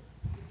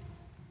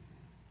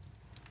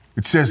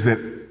 It says that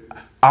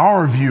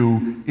our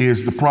view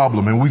is the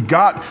problem. And we've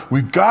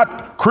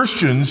got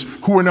Christians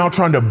who are now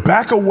trying to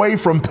back away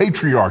from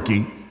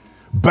patriarchy,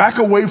 back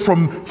away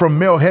from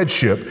male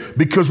headship,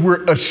 because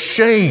we're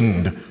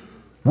ashamed.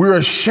 We're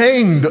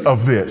ashamed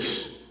of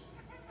this.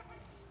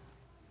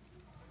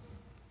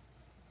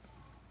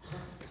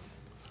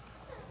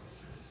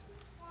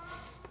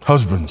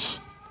 Husbands,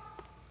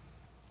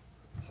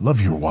 love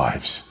your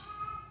wives.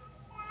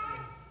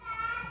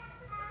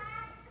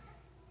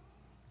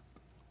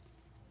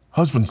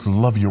 Husbands,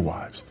 love your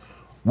wives.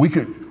 We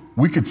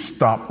could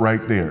stop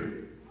right there,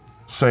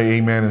 say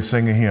amen and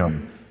sing a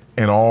hymn,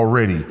 and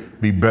already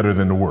be better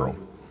than the world.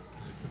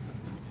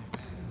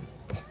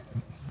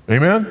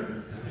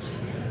 Amen?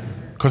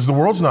 Because the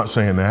world's not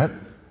saying that.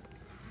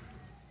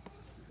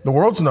 The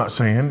world's not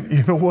saying,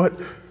 you know what?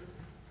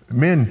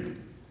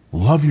 Men,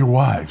 love your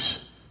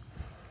wives.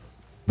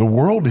 The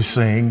world is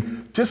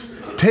saying, just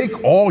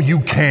take all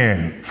you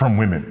can from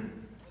women.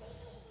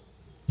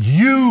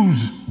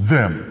 Use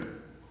them.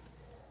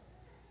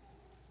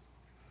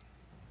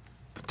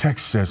 The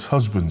text says,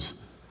 husbands,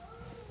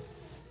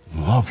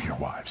 love your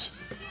wives.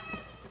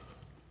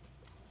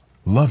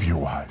 Love your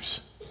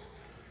wives.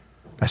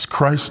 As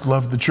Christ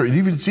loved the church.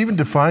 It's even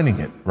defining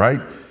it,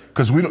 right?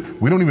 Because we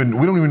don't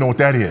even know what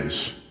that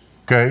is.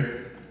 Okay?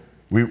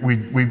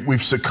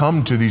 We've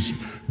succumbed to these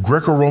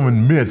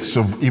Greco-Roman myths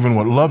of even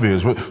what love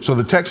is. So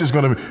the text is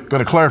going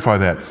to clarify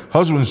that.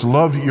 Husbands,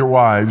 love your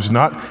wives.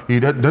 He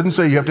doesn't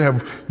say you have to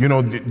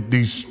have,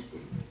 these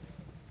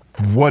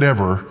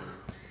whatever.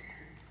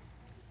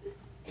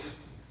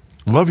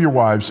 Love your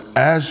wives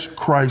as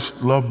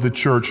Christ loved the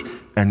church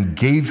and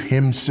gave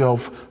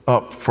himself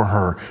up for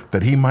her,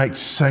 that he might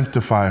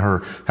sanctify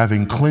her,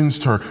 having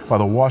cleansed her by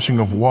the washing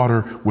of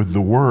water with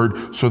the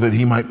word, so that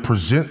he might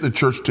present the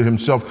church to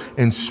himself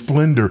in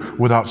splendor,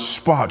 without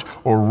spot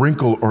or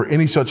wrinkle or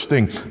any such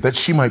thing, that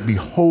she might be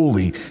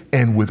holy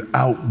and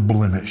without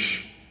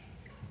blemish.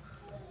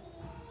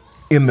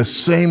 In the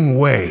same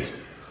way,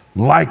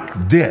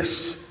 like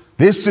this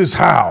is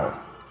how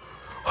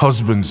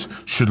husbands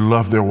should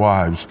love their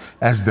wives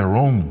as their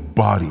own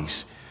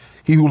bodies.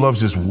 He who loves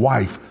his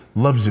wife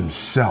loves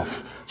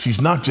himself. She's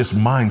not just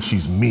mine,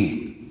 she's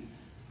me.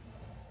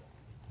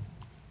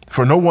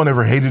 For no one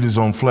ever hated his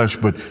own flesh,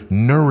 but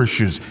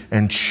nourishes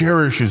and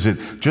cherishes it,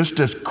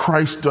 just as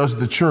Christ does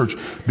the church,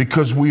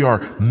 because we are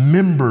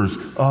members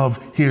of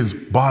his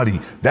body.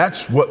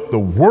 That's what the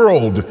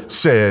world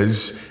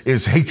says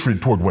is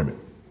hatred toward women.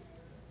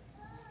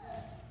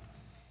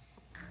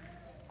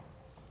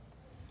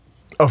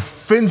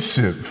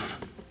 Offensive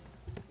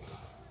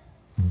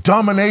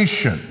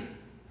domination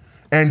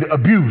and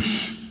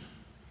abuse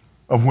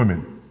of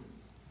women.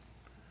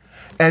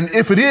 And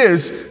if it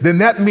is, then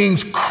that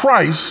means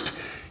Christ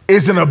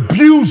is an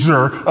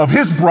abuser of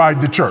his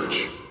bride, the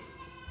church.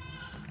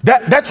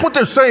 That's what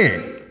they're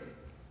saying.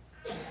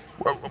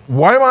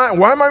 Why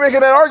am I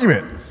making that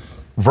argument?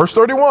 Verse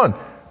 31.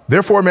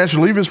 Therefore, a man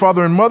shall leave his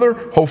father and mother,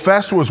 hold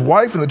fast to his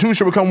wife, and the two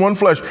shall become one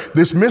flesh.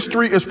 This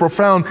mystery is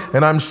profound,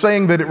 and I'm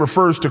saying that it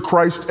refers to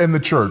Christ and the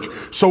church.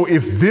 So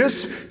if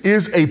this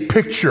is a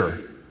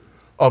picture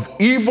of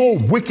evil,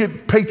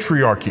 wicked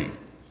patriarchy,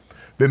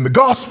 then the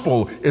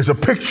gospel is a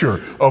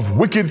picture of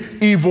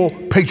wicked, evil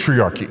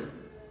patriarchy.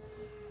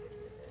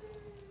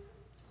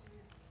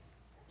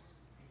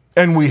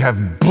 And we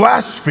have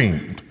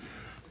blasphemed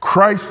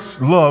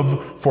Christ's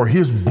love for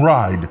his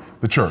bride,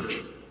 the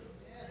church.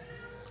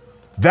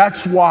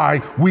 That's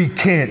why we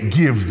can't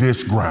give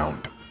this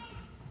ground.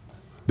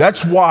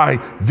 That's why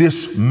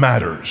this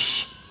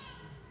matters.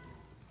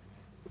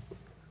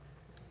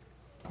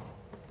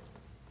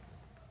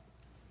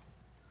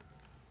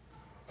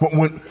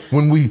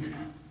 When we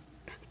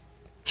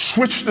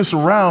switch this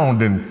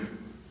around and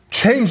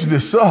change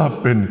this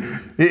up,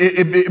 and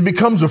it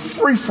becomes a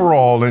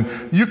free-for-all,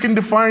 and you can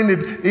define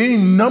it any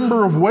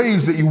number of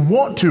ways that you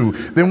want to,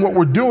 then what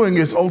we're doing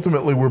is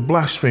ultimately we're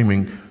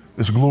blaspheming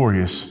this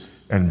glorious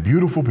and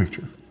beautiful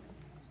picture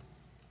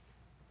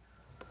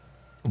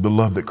of the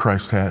love that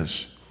Christ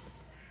has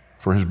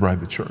for his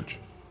bride, the church.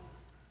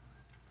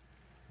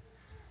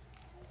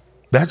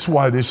 That's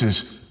why this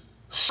is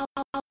so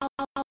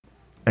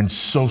and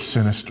so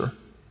sinister.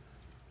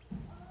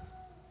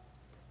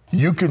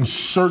 You can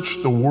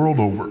search the world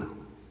over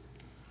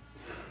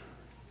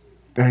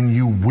and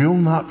you will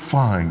not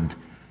find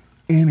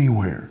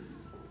anywhere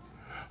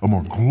a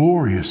more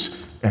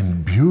glorious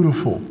and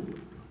beautiful,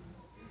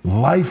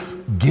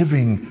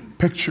 life-giving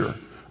picture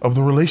of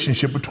the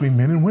relationship between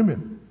men and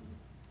women.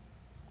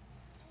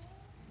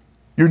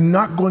 You're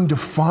not going to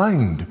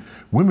find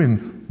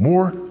women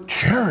more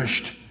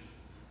cherished.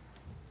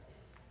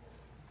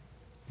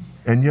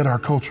 And yet our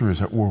culture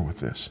is at war with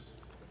this.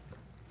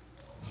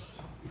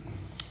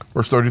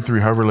 Verse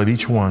 33, however, let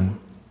each one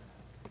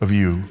of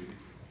you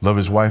love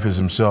his wife as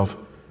himself,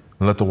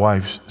 and let the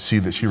wife see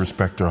that she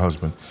respect her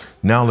husband.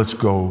 Now let's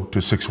go to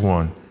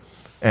 6:1,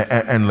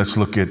 and let's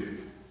look at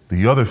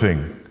the other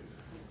thing,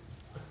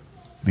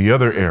 the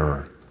other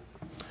error.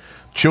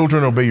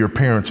 Children, obey your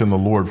parents in the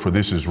Lord, for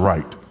this is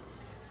right.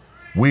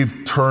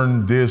 We've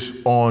turned this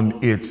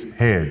on its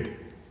head.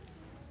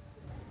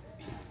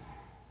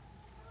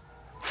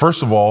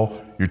 First of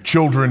all, your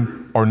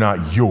children are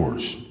not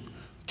yours.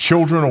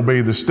 Children,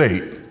 obey the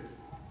state,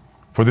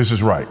 for this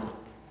is right.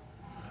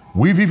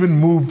 We've even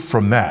moved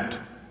from that.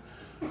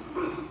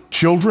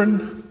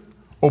 Children,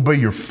 obey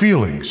your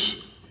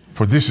feelings,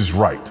 for this is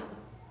right.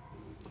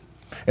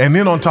 And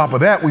then on top of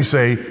that, we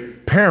say,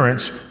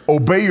 parents,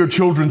 obey your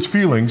children's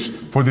feelings,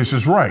 for this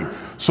is right.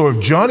 So if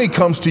Johnny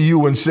comes to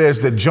you and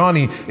says that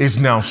Johnny is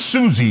now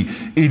Susie,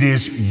 it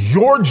is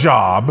your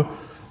job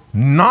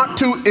not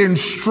to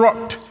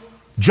instruct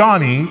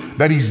Johnny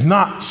that he's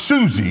not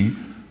Susie,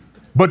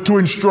 but to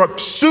instruct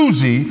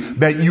Susie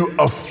that you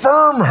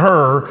affirm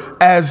her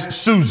as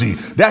Susie.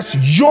 That's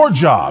your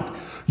job.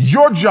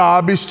 Your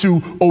job is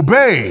to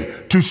obey,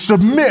 to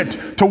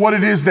submit to what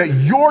it is that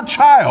your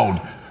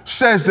child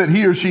says that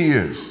he or she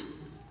is.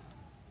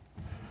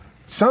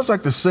 Sounds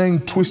like the same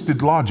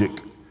twisted logic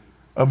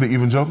of the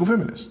evangelical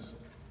feminists.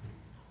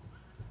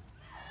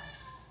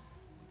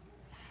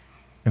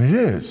 And it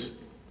is.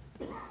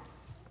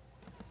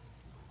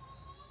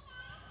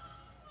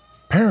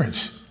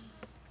 Parents,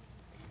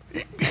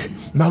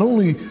 not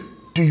only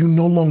do you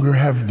no longer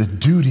have the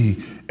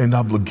duty and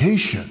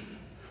obligation,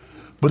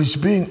 but it's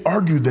being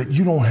argued that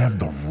you don't have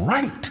the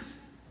right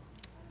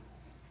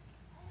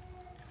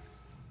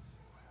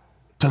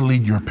to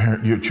lead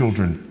your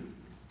children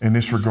in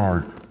this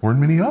regard or in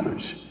many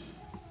others.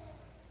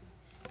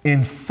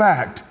 In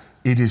fact,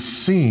 it is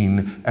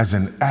seen as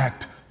an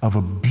act of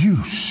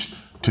abuse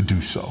to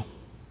do so.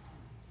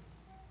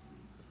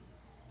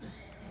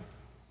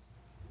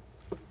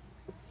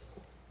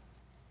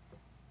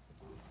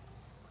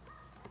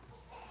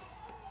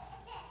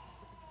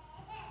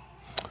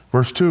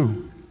 Verse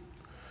 2,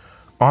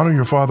 honor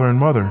your father and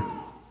mother.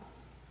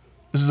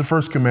 This is the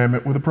first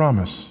commandment with a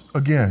promise.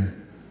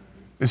 Again,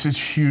 this is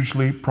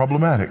hugely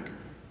problematic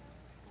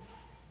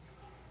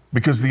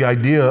because the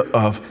idea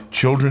of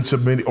children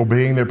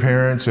obeying their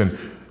parents and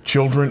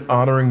children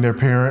honoring their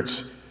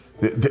parents,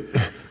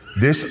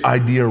 this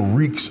idea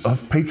reeks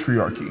of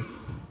patriarchy.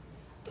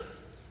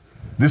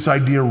 This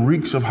idea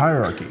reeks of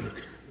hierarchy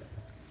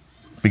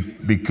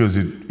because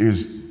it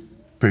is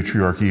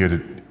patriarchy and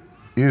it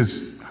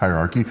is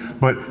hierarchy.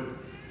 But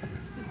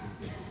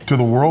to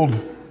the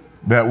world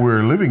that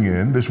we're living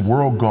in, this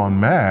world gone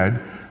mad,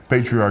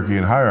 patriarchy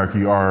and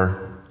hierarchy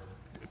are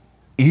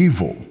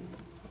evil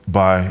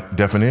by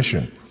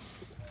definition.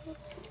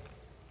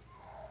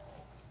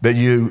 That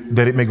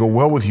it may go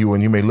well with you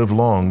and you may live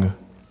long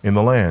in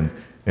the land.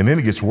 And then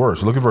it gets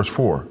worse. Look at verse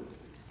 4.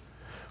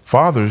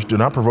 Fathers, do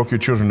not provoke your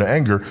children to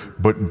anger,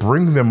 but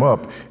bring them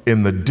up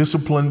in the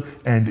discipline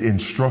and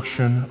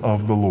instruction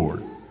of the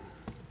Lord.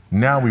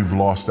 Now we've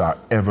lost our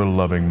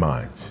ever-loving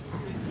minds.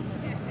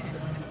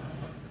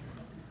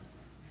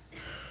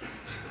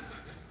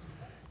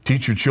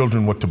 Teach your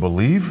children what to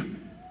believe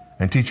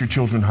and teach your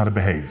children how to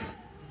behave.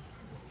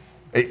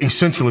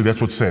 Essentially,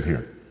 that's what's said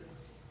here.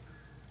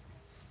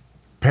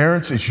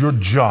 Parents, it's your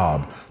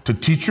job to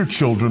teach your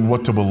children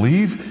what to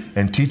believe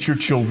and teach your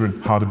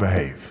children how to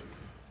behave.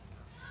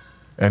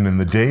 And in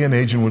the day and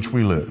age in which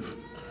we live,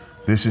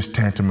 this is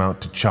tantamount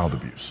to child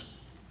abuse.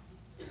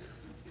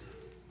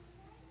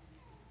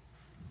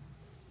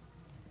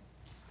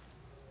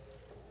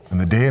 In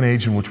the day and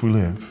age in which we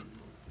live,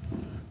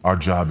 our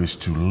job is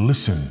to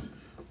listen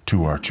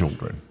to our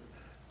children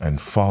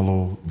and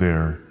follow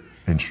their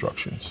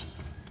instructions.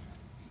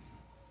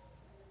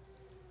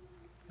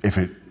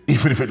 Even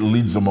if it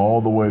leads them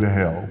all the way to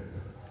hell.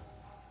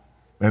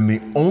 And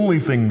the only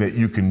thing that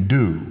you can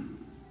do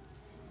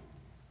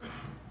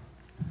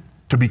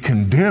to be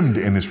condemned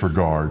in this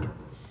regard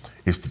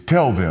is to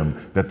tell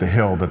them that the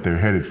hell that they're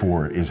headed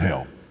for is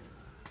hell.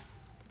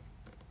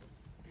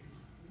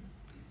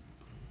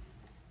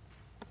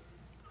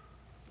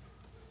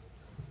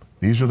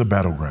 These are the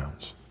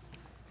battlegrounds.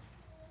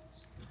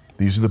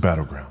 These are the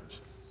battlegrounds.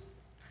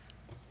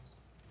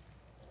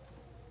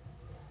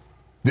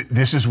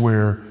 This is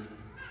where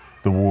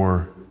the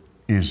war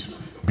is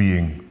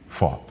being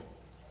fought.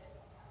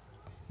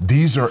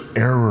 These are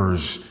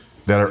errors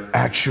that are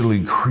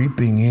actually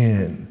creeping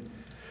in.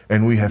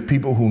 And we have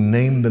people who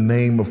name the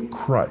name of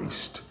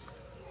Christ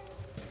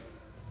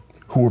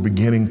who are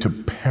beginning to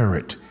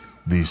parrot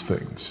these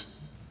things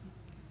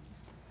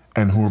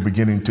and who are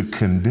beginning to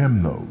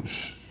condemn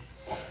those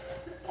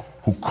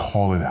who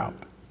call it out,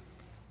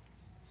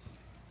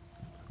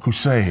 who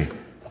say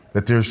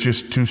that there's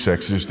just two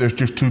sexes, there's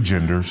just two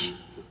genders,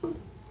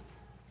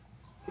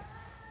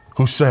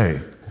 who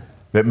say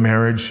that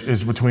marriage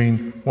is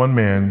between one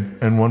man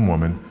and one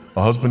woman.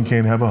 A husband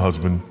can't have a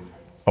husband,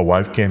 a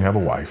wife can't have a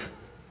wife.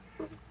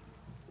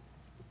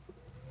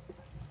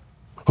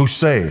 Who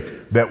say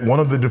that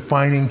one of the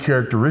defining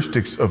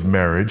characteristics of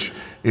marriage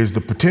is the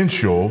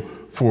potential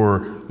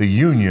for the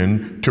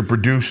union to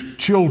produce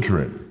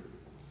children.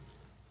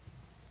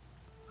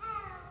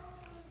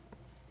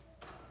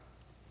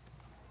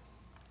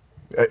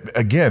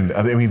 Again,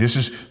 I mean, this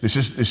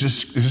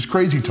is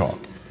crazy talk.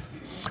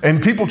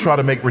 And people try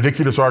to make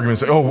ridiculous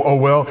arguments. Say,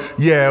 well,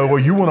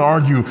 you want to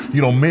argue,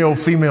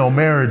 male-female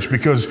marriage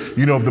because,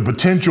 of the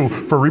potential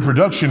for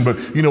reproduction. But,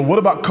 what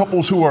about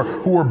couples who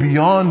are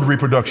beyond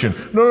reproduction?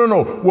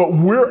 No. What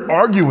we're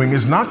arguing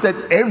is not that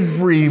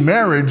every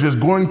marriage is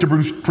going to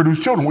produce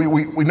children.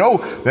 We know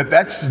that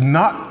that's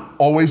not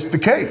always the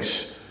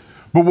case.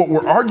 But what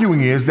we're arguing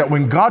is that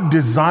when God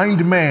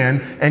designed man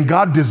and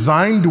God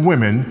designed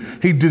women,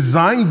 he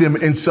designed them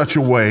in such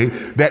a way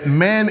that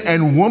man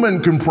and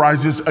woman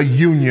comprises a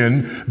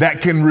union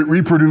that can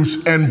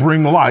reproduce and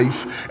bring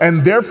life.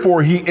 And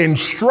therefore, he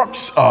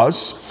instructs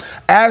us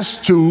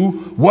as to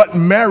what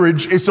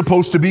marriage is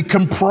supposed to be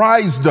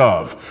comprised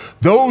of.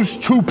 Those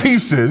two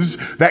pieces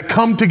that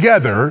come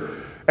together,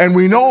 and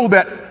we know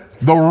that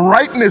the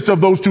rightness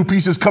of those two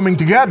pieces coming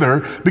together,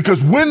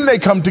 because when they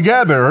come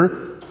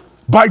together,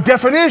 by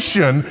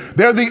definition,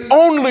 they're the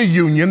only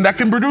union that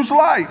can produce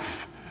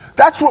life.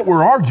 That's what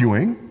we're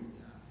arguing.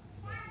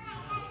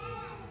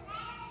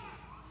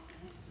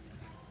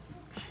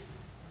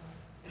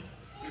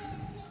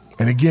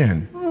 And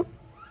again,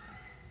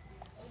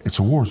 it's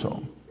a war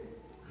zone.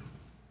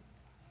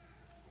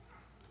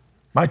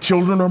 My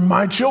children are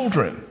my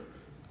children.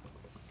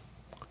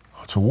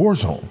 It's a war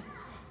zone.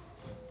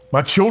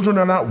 My children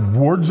are not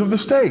wards of the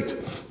state.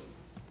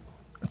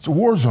 It's a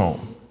war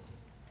zone.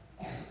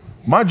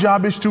 My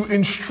job is to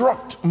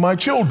instruct my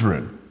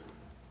children,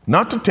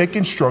 not to take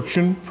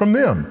instruction from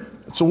them.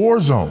 It's a war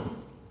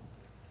zone.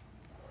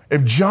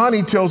 If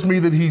Johnny tells me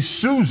that he's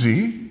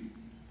Susie,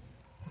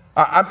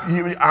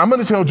 I'm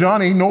going to tell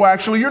Johnny, no,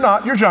 actually, you're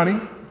not. You're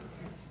Johnny.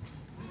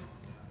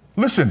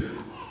 Listen,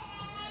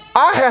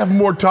 I have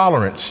more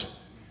tolerance.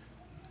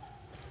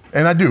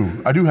 And I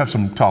do have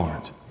some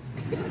tolerance.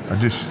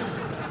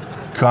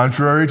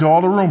 Contrary to all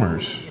the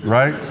rumors,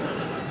 right?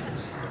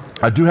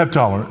 I do have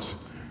tolerance.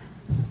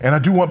 And I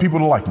do want people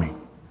to like me.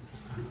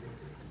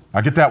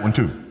 I get that one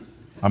too.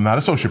 I'm not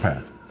a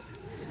sociopath.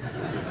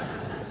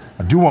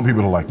 I do want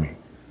people to like me.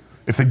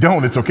 If they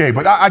don't, it's okay.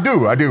 But I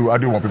do want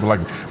people to like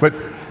me.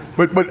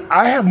 But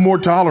I have more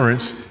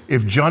tolerance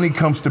if Johnny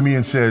comes to me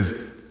and says,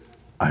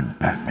 I'm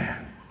Batman.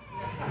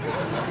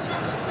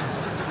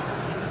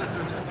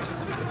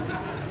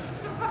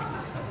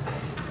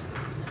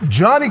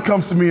 Johnny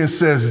comes to me and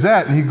says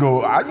that, and he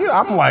go,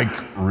 I'm like,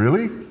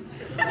 really?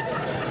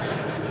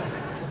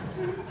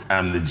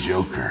 I'm the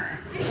Joker.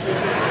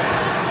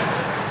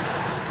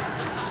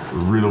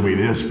 Riddle me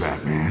this,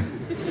 Batman.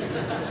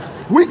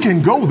 We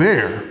can go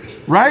there,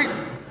 right?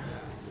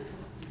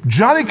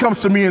 Johnny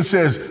comes to me and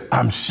says,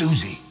 I'm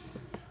Susie.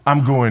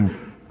 I'm going,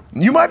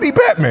 you might be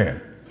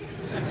Batman,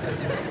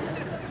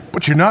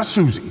 but you're not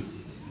Susie.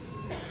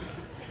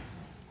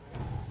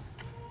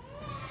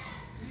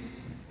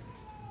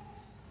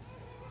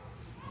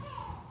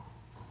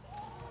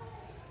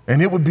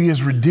 And it would be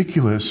as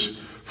ridiculous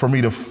for me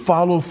to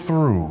follow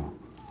through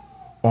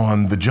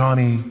on the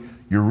Johnny,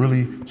 you're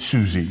really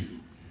Susie.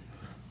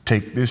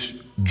 Take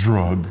this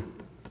drug,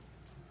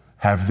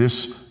 have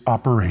this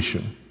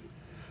operation,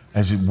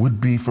 as it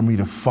would be for me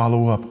to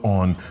follow up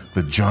on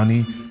the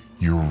Johnny,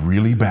 you're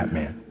really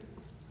Batman.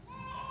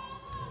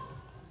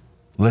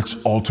 Let's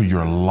alter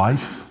your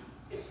life.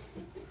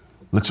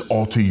 Let's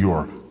alter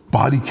your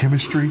body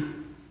chemistry.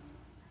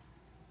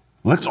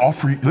 Let's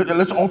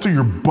alter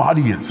your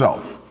body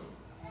itself.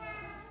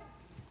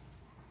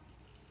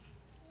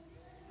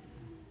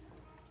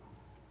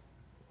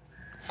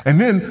 And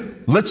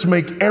then let's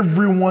make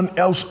everyone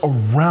else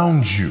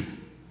around you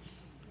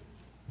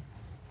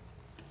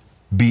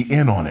be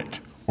in on it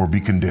or be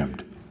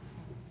condemned.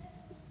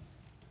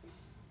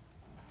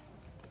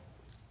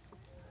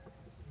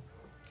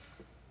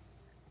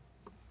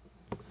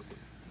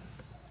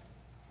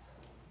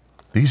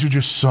 These are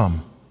just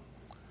some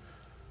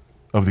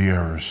of the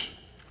errors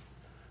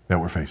that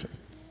we're facing.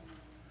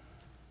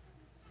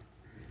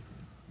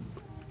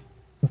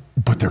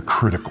 But they're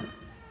critical.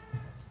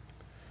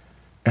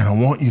 And I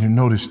want you to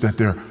notice that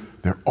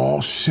they're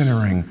all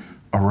centering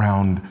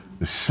around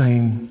the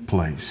same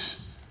place.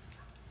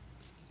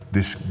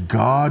 This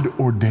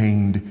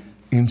God-ordained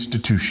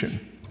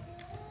institution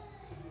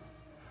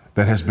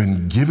that has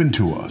been given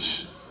to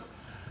us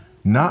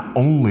not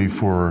only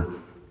for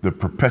the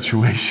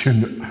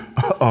perpetuation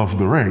of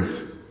the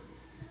race,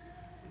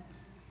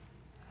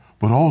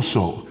 but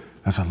also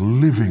as a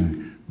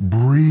living,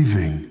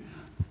 breathing,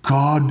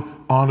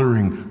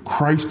 God-honoring,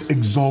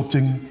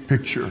 Christ-exalting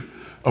picture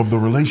of the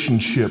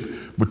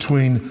relationship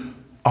between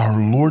our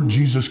Lord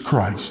Jesus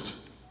Christ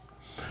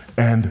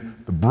and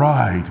the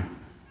bride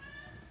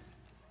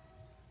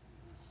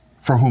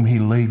for whom he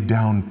laid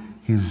down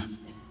his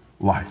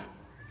life.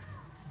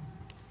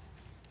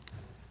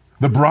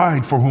 The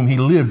bride for whom he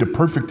lived a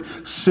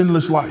perfect,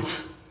 sinless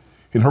life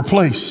in her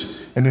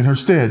place and in her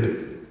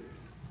stead.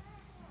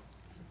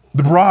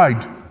 The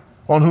bride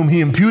on whom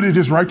he imputed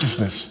his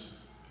righteousness.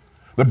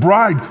 The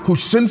bride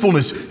whose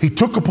sinfulness he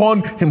took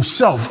upon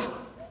himself,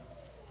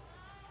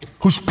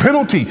 whose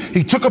penalty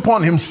he took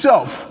upon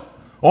himself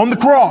on the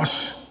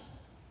cross.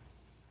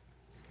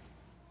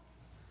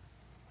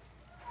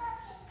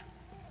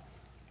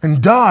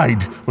 And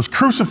died, was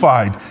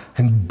crucified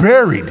and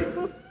buried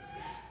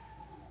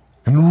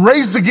and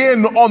raised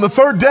again on the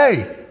third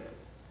day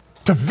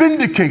to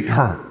vindicate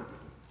her.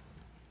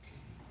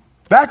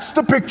 That's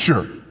the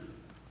picture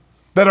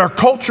that our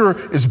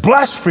culture is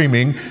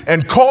blaspheming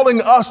and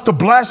calling us to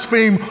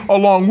blaspheme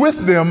along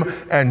with them,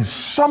 and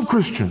some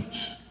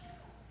Christians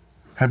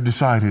have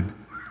decided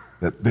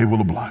that they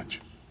will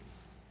oblige.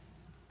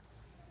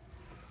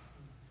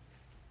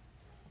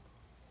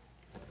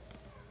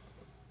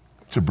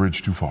 It's a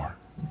bridge too far.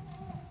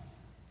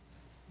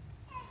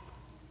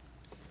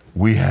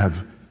 We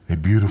have a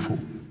beautiful,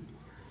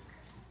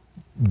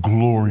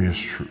 glorious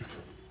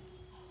truth.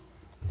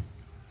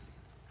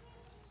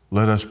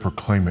 Let us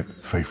proclaim it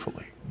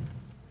faithfully.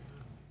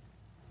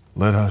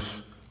 Let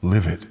us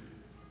live it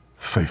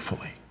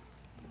faithfully.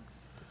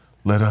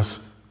 Let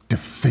us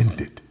defend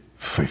it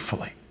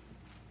faithfully.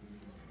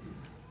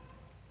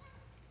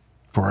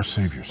 For our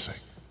Savior's sake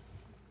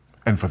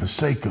and for the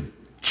sake of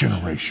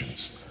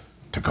generations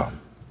to come.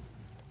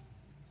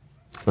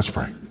 Let's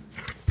pray.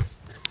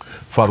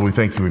 Father, we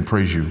thank you and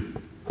praise you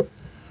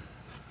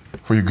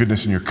for your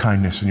goodness and your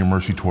kindness and your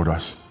mercy toward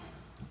us.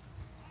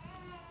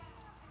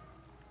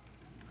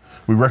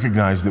 We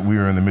recognize that we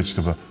are in the midst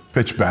of a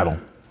pitched battle.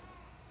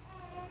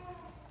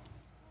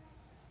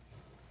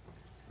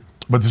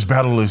 But this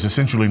battle is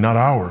essentially not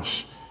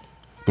ours.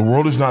 The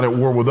world is not at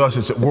war with us,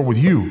 it's at war with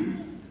you.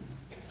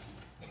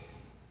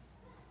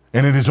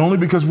 And it is only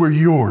because we're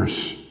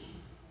yours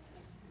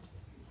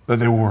that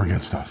they war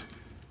against us.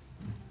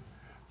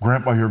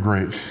 Grant by your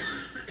grace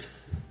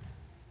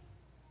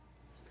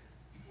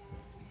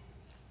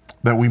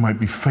that we might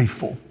be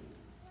faithful.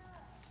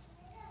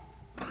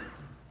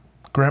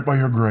 Grant by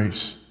your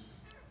grace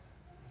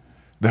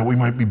that we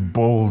might be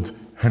bold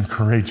and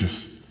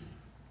courageous.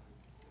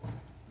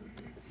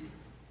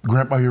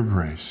 Grant by your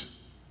grace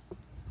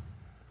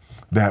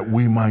that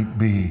we might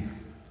be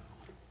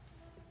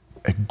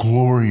a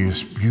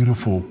glorious,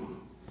 beautiful,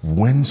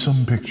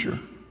 winsome picture,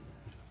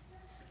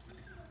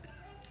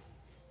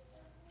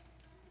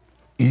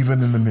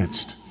 even in the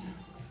midst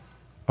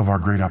of our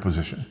great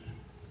opposition.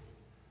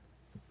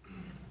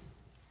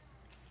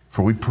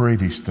 For we pray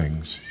these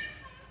things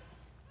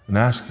and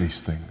ask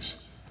these things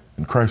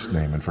in Christ's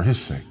name and for his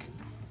sake.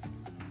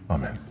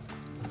 Amen.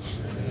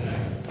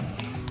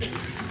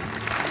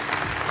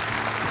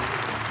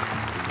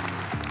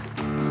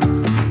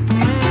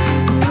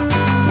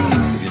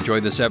 If you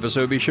enjoyed this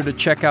episode, be sure to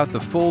check out the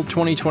full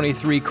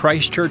 2023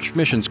 Christchurch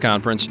Missions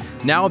Conference,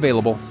 now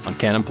available on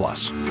Canon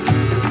Plus.